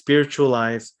sense,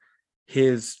 spiritualize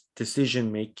his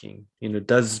decision making.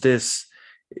 Is this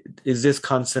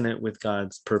consonant with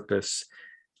God's purpose?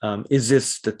 Is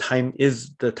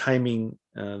the timing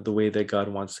the way that God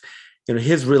wants?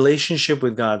 His relationship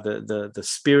with God, the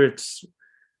Spirit's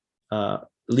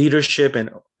leadership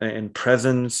and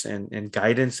presence and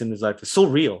guidance in his life is so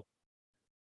real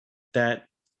that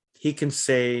he can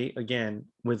say, again,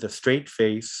 with a straight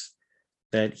face,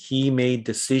 that he made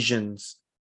decisions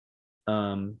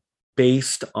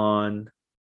based on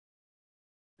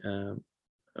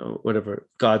whatever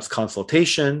God's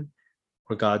consultation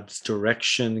or God's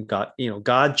direction.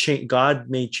 God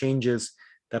made changes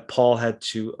that Paul had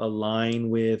to align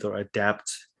with or adapt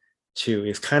to.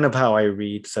 Is kind of how I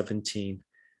read 17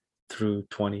 through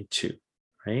 22,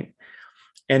 right?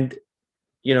 And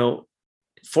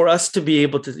for us to be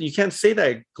able to, you can't say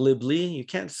that glibly, you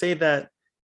can't say that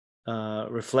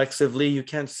reflexively, you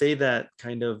can't say that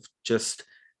kind of just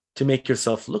to make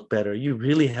yourself look better. You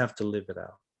really have to live it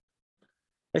out.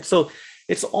 And so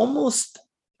it's almost,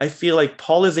 I feel like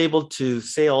Paul is able to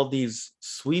say all these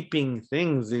sweeping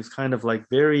things, these kind of like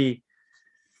very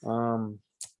hard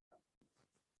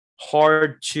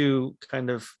to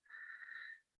kind of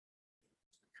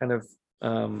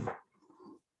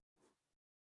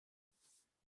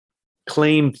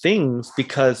claim things,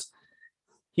 because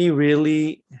he's a real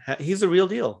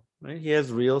deal, right? He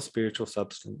has real spiritual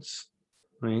substance,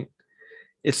 right?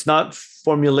 It's not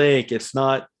formulaic. It's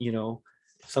not,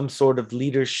 some sort of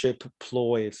leadership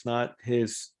ploy. It's not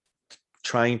his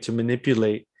trying to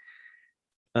manipulate.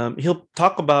 He'll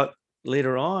talk about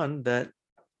later on that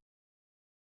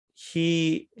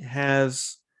he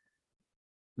has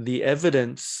the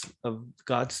evidence of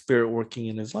God's Spirit working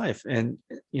in his life. And,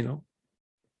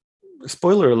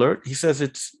 spoiler alert, he says,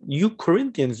 it's you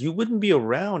Corinthians, you wouldn't be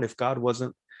around if God's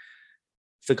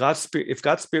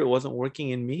Spirit wasn't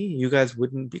working in me, you guys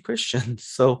wouldn't be Christians.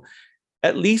 So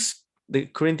at least the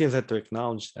Corinthians had to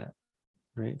acknowledge that,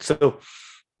 right? So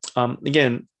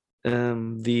again,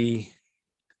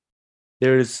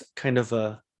 there's kind of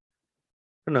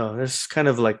there's kind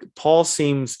of like, Paul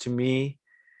seems to me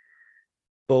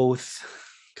both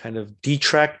kind of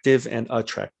detractive and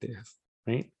attractive,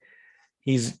 right?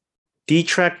 He's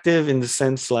detractive in the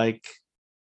sense like,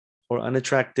 or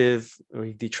unattractive, or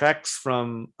he detracts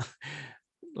from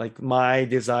like my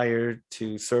desire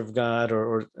to serve God,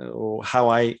 or how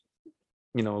I,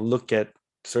 look at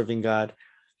serving God,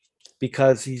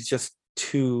 because he's just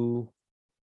too,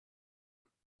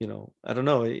 I don't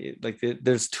know, like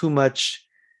there's too much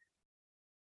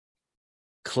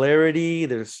clarity.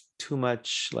 There's too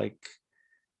much, like,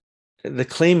 the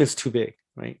claim is too big,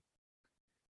 right?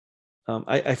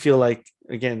 I feel like,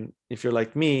 again, if you're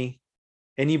like me,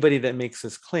 anybody that makes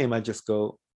this claim, I just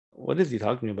go, what is he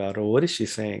talking about? Or what is she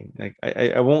saying? Like,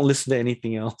 I won't listen to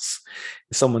anything else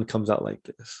if someone comes out like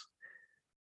this.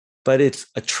 But it's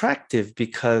attractive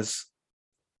because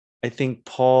I think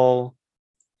Paul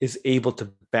is able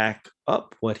to back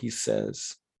up what he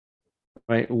says,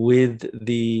 right, with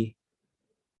the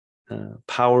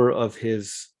power of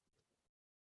his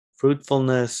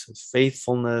fruitfulness, his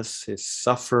faithfulness, his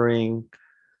suffering,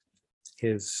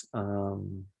 his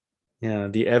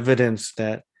the evidence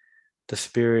that the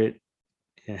Spirit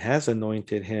has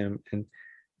anointed him and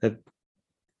that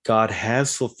God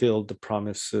has fulfilled the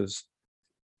promises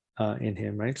in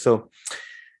him, right? So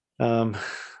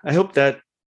I hope that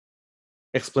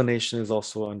explanation is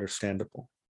also understandable.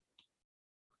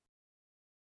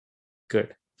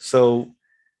 Good. So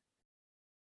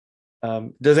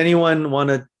does anyone want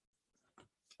to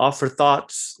offer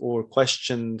thoughts or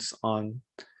questions on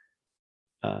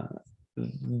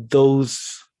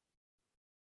those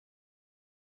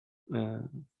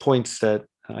points that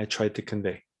I tried to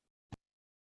convey?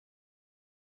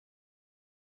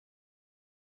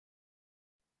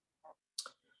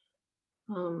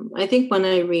 I think when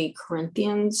I read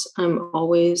Corinthians, I'm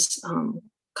always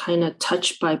kind of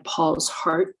touched by Paul's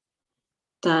heart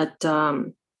that,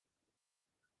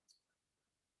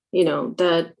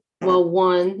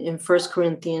 one in First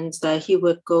Corinthians, that he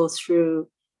would go through.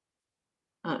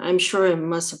 I'm sure it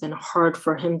must have been hard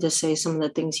for him to say some of the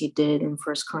things he did in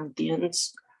First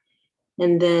Corinthians.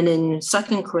 And then in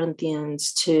Second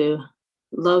Corinthians, to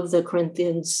love the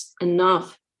Corinthians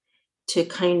enough to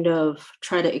kind of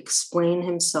try to explain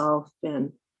himself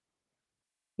and,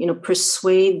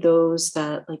 persuade those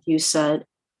that, like you said,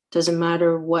 doesn't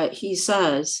matter what he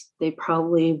says, they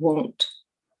probably won't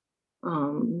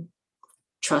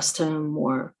trust him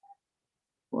or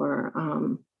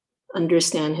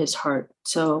understand his heart.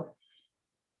 So,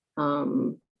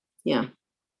 yeah.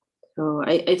 So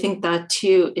I think that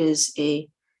too is a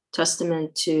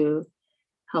testament to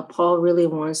how Paul really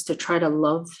wants to try to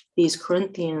love these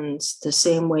Corinthians the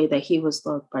same way that he was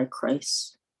loved by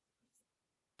Christ.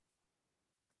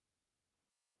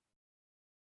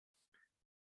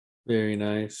 Very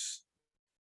nice.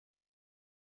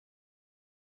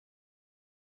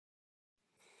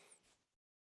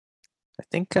 I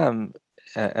think I've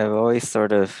always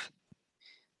sort of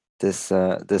this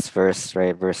verse,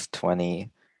 right, verse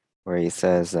 20, where he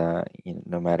says,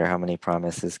 no matter how many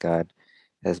promises God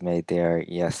has made, they are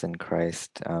yes in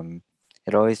Christ.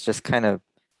 It always just kind of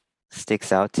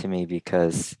sticks out to me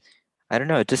because I don't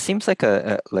know, it just seems like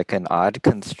like an odd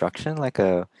construction, like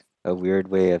a weird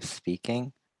way of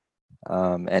speaking.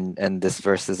 And this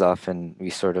verse is often, we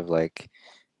sort of like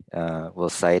will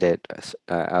cite it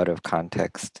out of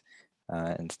context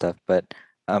and stuff. But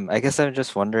I guess I'm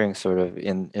just wondering, sort of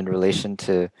in relation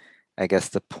to, I guess,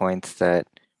 the points that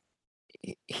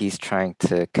he's trying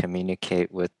to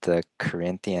communicate with the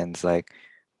Corinthians, like,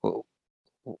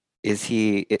 is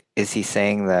he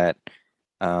saying that?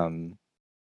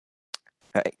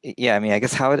 Yeah, I mean, I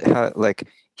guess how like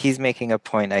he's making a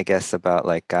point, I guess, about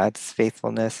like God's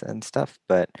faithfulness and stuff,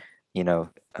 but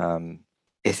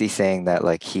is he saying that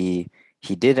like he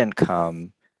didn't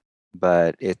come,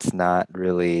 but it's not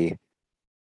really?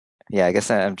 Yeah, I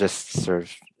guess I'm just sort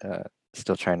of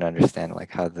still trying to understand like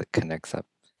how that connects up.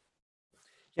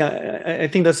 Yeah, I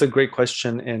think that's a great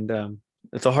question, and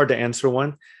it's a hard to answer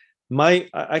one.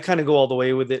 I kind of go all the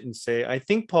way with it and say, I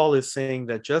think Paul is saying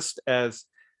that just as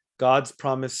God's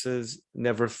promises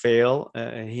never fail,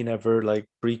 and he never like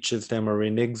breaches them or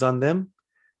reneges on them,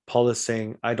 Paul is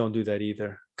saying, I don't do that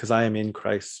either, because I am in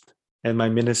Christ and my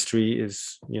ministry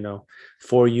is,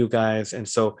 for you guys. And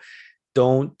so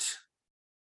don't,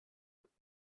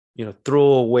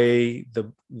 throw away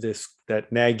that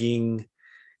nagging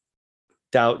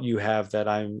doubt you have that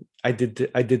I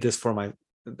did this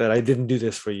that I didn't do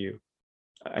this for you.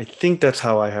 I think that's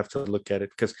how I have to look at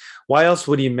it, because why else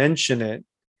would he mention it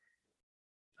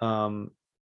and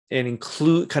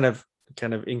include kind of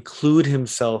include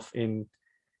himself in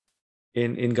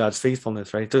God's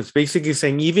faithfulness, right? So it's basically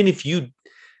saying, even if you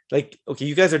like, okay,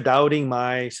 you guys are doubting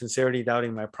my sincerity,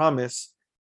 doubting my promise,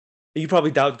 you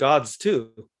probably doubt God's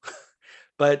too.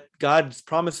 But God's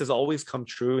promises always come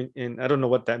true. And I don't know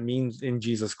what that means in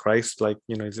Jesus Christ. Like,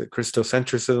 is it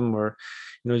Christocentrism, or,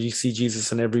 you see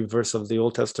Jesus in every verse of the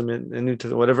Old Testament and New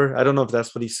Testament, whatever. I don't know if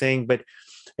that's what he's saying, but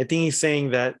I think he's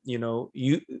saying that,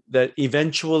 that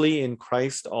eventually in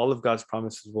Christ, all of God's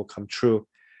promises will come true.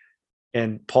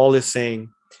 And Paul is saying,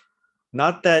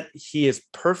 not that he is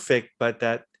perfect, but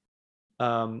that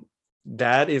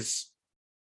that is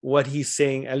what he's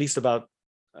saying, at least about,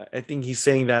 I think he's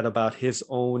saying that about his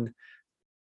own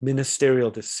ministerial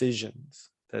decisions,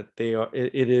 that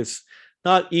it is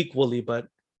not equally, but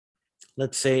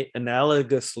let's say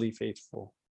analogously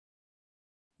faithful.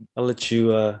 I'll let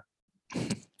you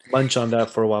munch on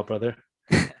that for a while, brother.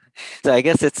 So I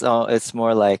guess it's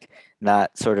more like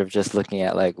not sort of just looking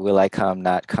at like, will I come,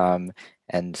 not come,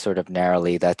 and sort of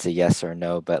narrowly that's a yes or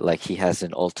no, but like he has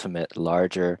an ultimate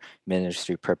larger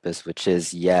ministry purpose, which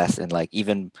is yes. And like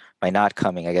even by not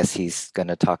coming, I guess he's going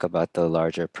to talk about the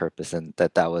larger purpose, and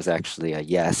that was actually a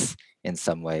yes in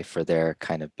some way for their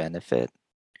kind of benefit.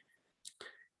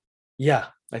 Yeah,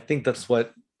 I think that's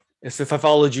what, if I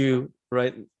followed you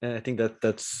right, and I think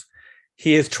that's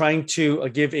he is trying to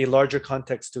give a larger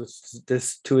context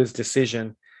to his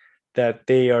decision, that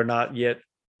they are not yet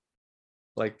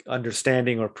like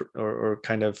understanding or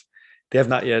kind of, they have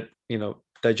not yet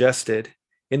digested,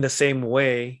 in the same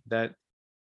way that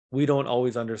we don't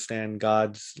always understand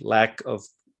God's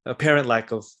apparent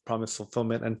lack of promise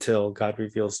fulfillment until God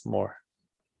reveals more.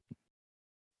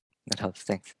 That helps.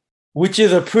 Thanks. Which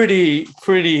is a pretty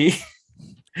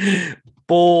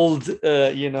bold,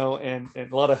 and a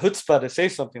lot of chutzpah to say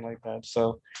something like that.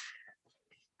 So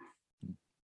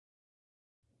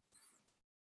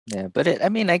Yeah, but I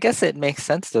mean, I guess it makes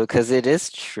sense though, because it is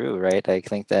true, right? I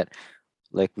think that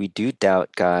like we do doubt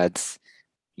God's,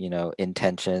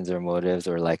 intentions or motives,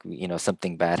 or like,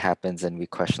 something bad happens and we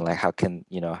question like how can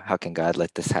God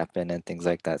let this happen and things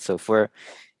like that. So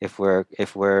if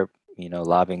we're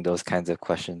lobbing those kinds of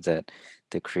questions at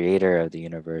the creator of the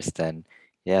universe, then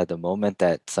yeah, the moment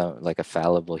that some like a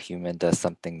fallible human does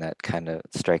something that kind of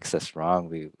strikes us wrong,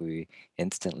 we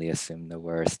instantly assume the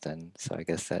worst. And so I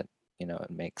guess that,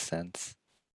 it makes sense.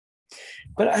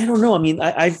 But I don't know. I mean,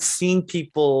 I've seen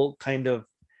people kind of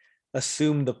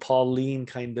assume the Pauline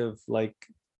kind of like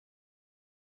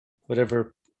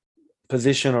whatever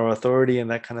position or authority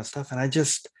and that kind of stuff, and I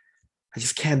just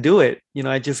can't do it.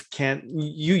 I just can't.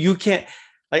 You can't.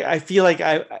 Like I feel like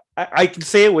I can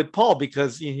say it with Paul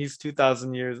because he's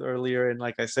 2,000 years earlier, and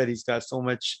like I said, he's got so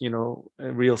much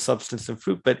real substance and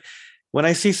fruit. But when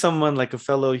I see someone like a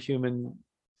fellow human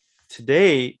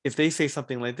today, if they say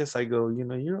something like this, I go,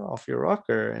 you're off your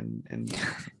rocker, and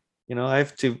I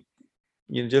have to,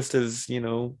 just as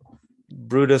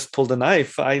Brutus pulled a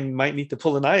knife, I might need to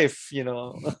pull a knife,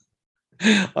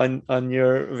 on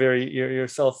your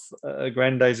self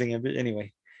aggrandizing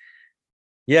anyway.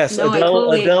 Yes, No, I Adele.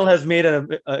 totally Adele has made an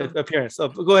appearance. Oh,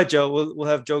 go ahead, Joe. We'll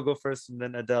have Joe go first, and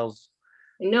then Adele.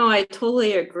 No, I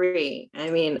totally agree.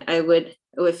 I mean, I would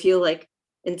feel like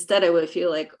instead I would feel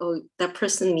like, oh, that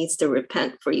person needs to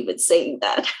repent for even saying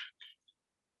that.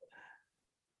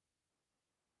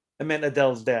 I meant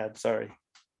Adele's dad. Sorry.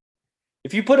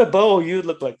 If you put a bow, you'd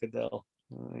look like Adele.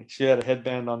 She had a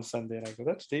headband on Sunday, and I go,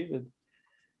 "That's David."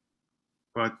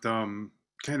 But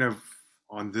kind of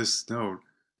on this note,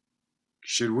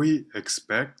 should we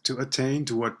expect to attain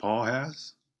to what Paul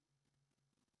has?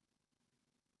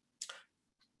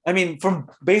 I mean, from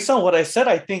based on what I said,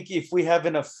 I think if we have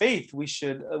enough faith, we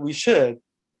should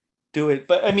do it.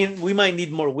 But I mean, we might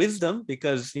need more wisdom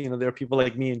because there are people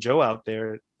like me and Joe out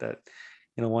there that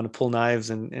want to pull knives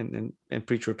and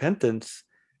preach repentance.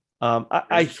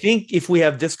 I think if we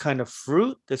have this kind of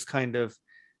fruit, this kind of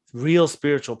real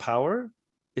spiritual power,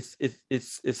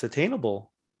 it's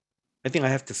attainable. I think I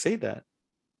have to say that,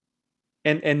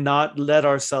 and not let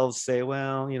ourselves say,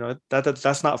 well,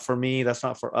 that's not for me, that's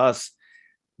not for us.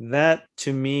 That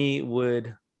to me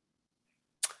would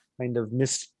kind of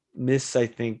miss I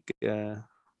think I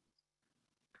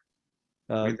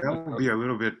uh mean, that would be a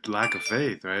little bit lack of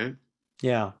faith, right?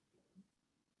 yeah,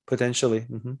 potentially.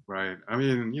 Right. I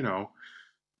mean,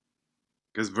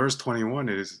 because verse 21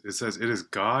 it says it is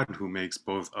God who makes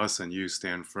both us and you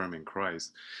stand firm in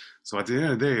Christ. So at the end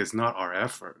of the day, it's not our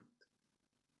effort,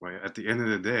 right? At the end of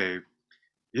the day,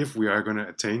 if we are going to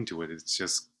attain to it, it's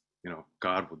just,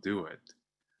 God will do it.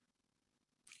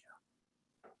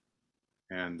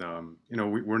 And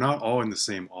we're not all in the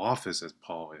same office as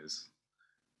Paul is,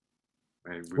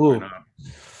 right? We're Ooh.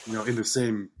 not, in the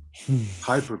same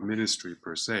type of ministry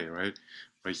per se, right?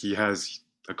 But he has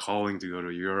a calling to go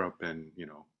to Europe and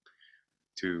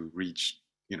to reach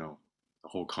the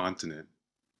whole continent,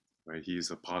 right? He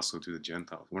is apostle to the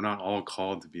Gentiles. We're not all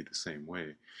called to be the same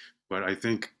way, but I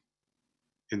think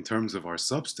in terms of our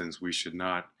substance, we should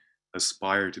not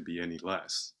aspire to be any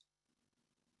less.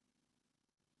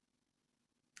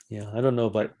 Yeah, I don't know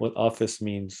about what office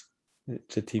means.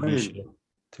 It's a I TV mean, show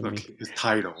to look, me. his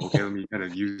title. Okay, let me kind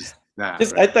of use that,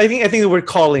 Just right? I think the word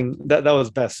calling, that was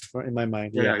best in my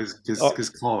mind. Yeah, Yeah. his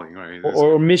calling, right?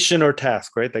 Or mission or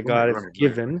task, right? That Right, God has right, right.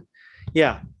 given.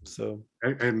 Yeah. So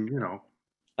And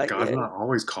God's I not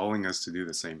always calling us to do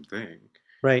the same thing in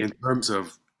right. terms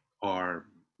of our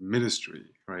ministry,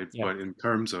 right? Yeah. But in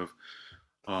terms of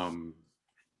um,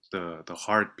 the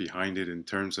heart behind it, in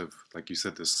terms of, like you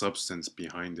said, the substance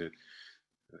behind it,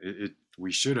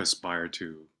 we should aspire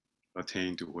to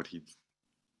attain to what he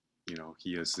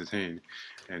has attained,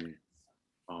 and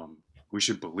um, we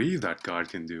should believe that God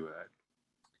can do that.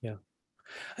 Yeah.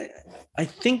 I, I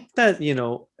think that,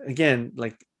 again,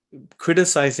 like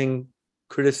criticizing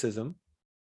criticism,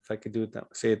 if I could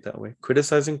say it that way,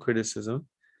 criticizing criticism,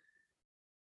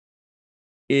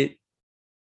 it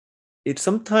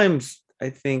sometimes I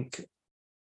think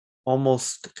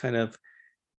almost kind of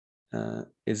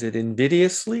is it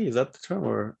invidiously? Is that the term?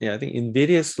 Or yeah, I think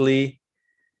invidiously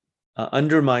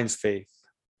undermines faith.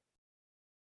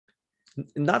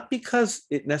 Not because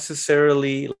it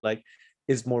necessarily like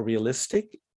is more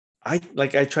realistic. I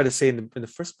try to say in the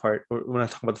first part, or when I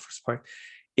talk about the first part,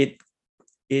 it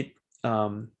it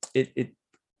it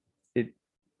it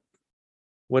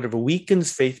whatever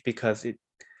weakens faith because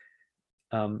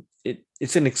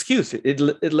it's an excuse. It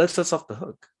lets us off the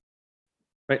hook,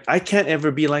 right? I can't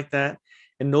ever be like that,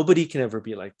 and nobody can ever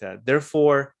be like that.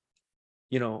 Therefore,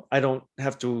 I don't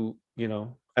have to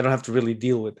I don't have to really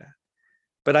deal with that.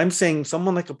 But I'm saying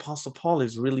someone like Apostle Paul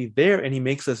is really there, and he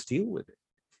makes us deal with it,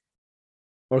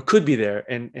 or could be there.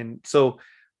 And so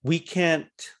we can't,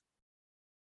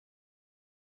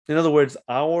 in other words,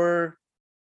 our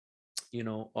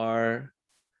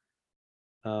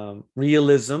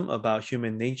realism about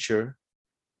human nature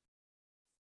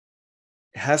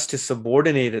has to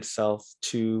subordinate itself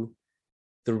to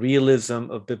the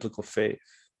realism of biblical faith.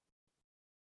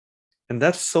 And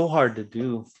that's so hard to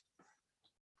do.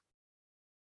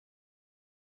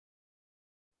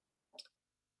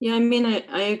 Yeah, I mean,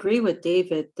 I agree with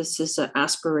David. This is an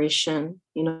aspiration.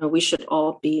 We should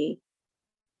all be,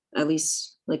 at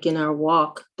least like in our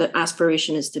walk, the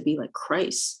aspiration is to be like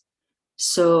Christ.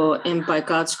 So, and by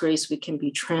God's grace, we can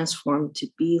be transformed to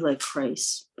be like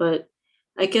Christ. But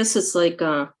I guess it's like,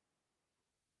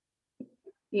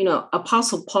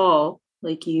 Apostle Paul,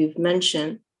 like you've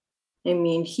mentioned, I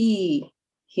mean, he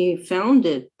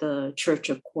founded the Church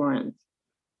of Corinth.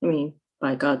 I mean,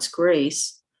 by God's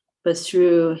grace, but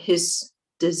through his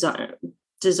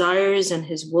desires and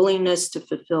his willingness to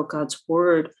fulfill God's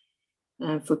word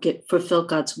and fulfill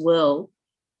God's will,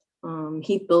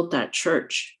 he built that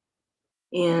church.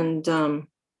 And I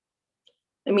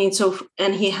mean,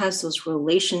 and he has those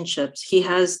relationships. He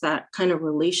has that kind of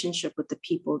relationship with the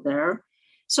people there.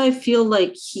 So I feel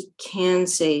like he can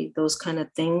say those kind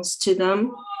of things to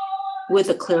them with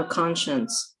a clear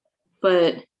conscience.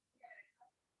 But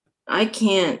I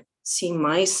can't see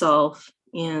myself,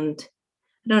 and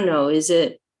I don't know, is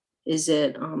it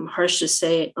harsh to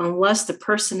say, unless the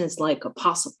person is like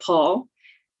Apostle Paul,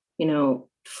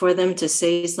 for them to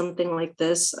say something like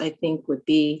this, I think would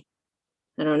be,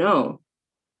 I don't know,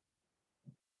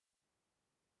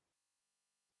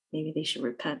 maybe they should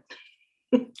repent.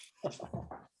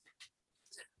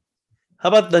 How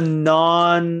about the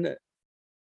non-video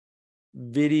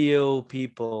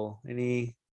people?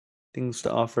 Any things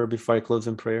to offer before I close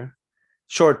in prayer?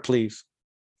 Short, please,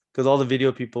 because all the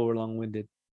video people were long-winded.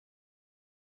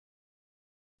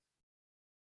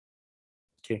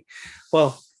 Okay.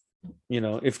 Well,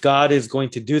 if God is going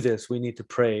to do this, we need to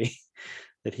pray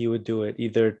that he would do it,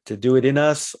 either to do it in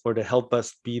us or to help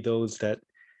us be those that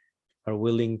are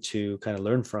willing to kind of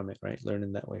learn from it, right? Learn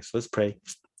in that way. So let's pray.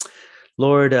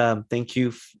 Lord, thank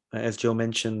you, as Joe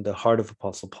mentioned, the heart of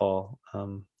Apostle Paul.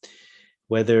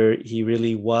 Whether he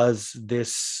really was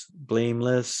this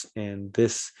blameless and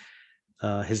this,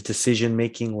 his decision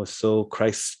making was so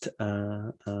Christ-based.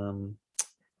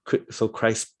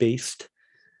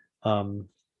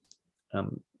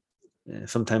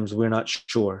 Sometimes we're not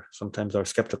sure. Sometimes our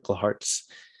skeptical hearts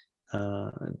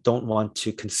don't want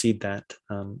to concede that.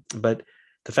 But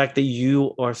the fact that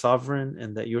you are sovereign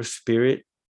and that your Spirit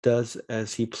does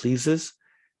as he pleases,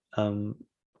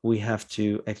 we have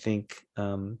to, I think,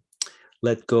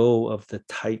 let go of the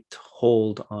tight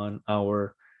hold on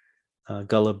our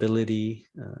gullibility.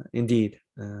 Indeed,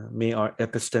 may our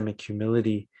epistemic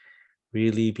humility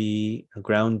really be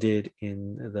grounded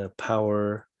in the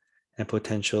power and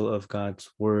potential of God's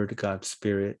word, God's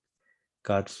Spirit,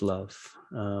 God's love.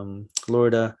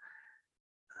 Lord,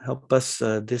 help us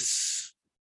this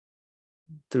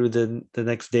through the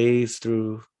next days,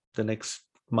 through the next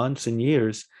months and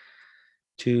years,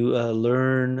 to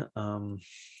learn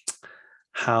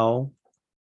how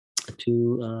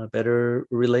to better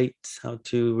relate, how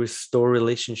to restore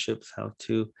relationships, how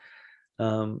to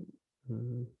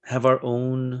have our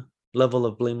own level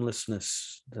of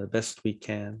blamelessness the best we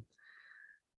can.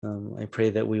 I pray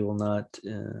that we will not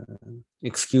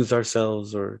excuse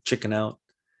ourselves or chicken out,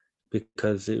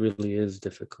 because it really is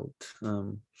difficult.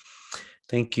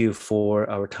 Thank you for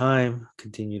our time.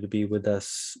 Continue to be with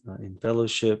us in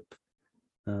fellowship.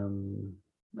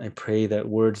 I pray that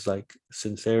words like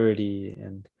sincerity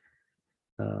and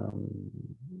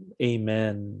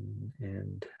amen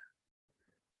and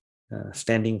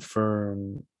standing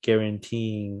firm,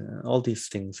 guaranteeing, all these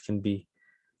things can be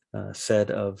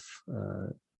said of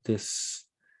this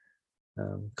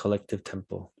collective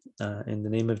temple. In the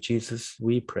name of Jesus,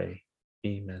 we pray.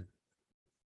 Amen.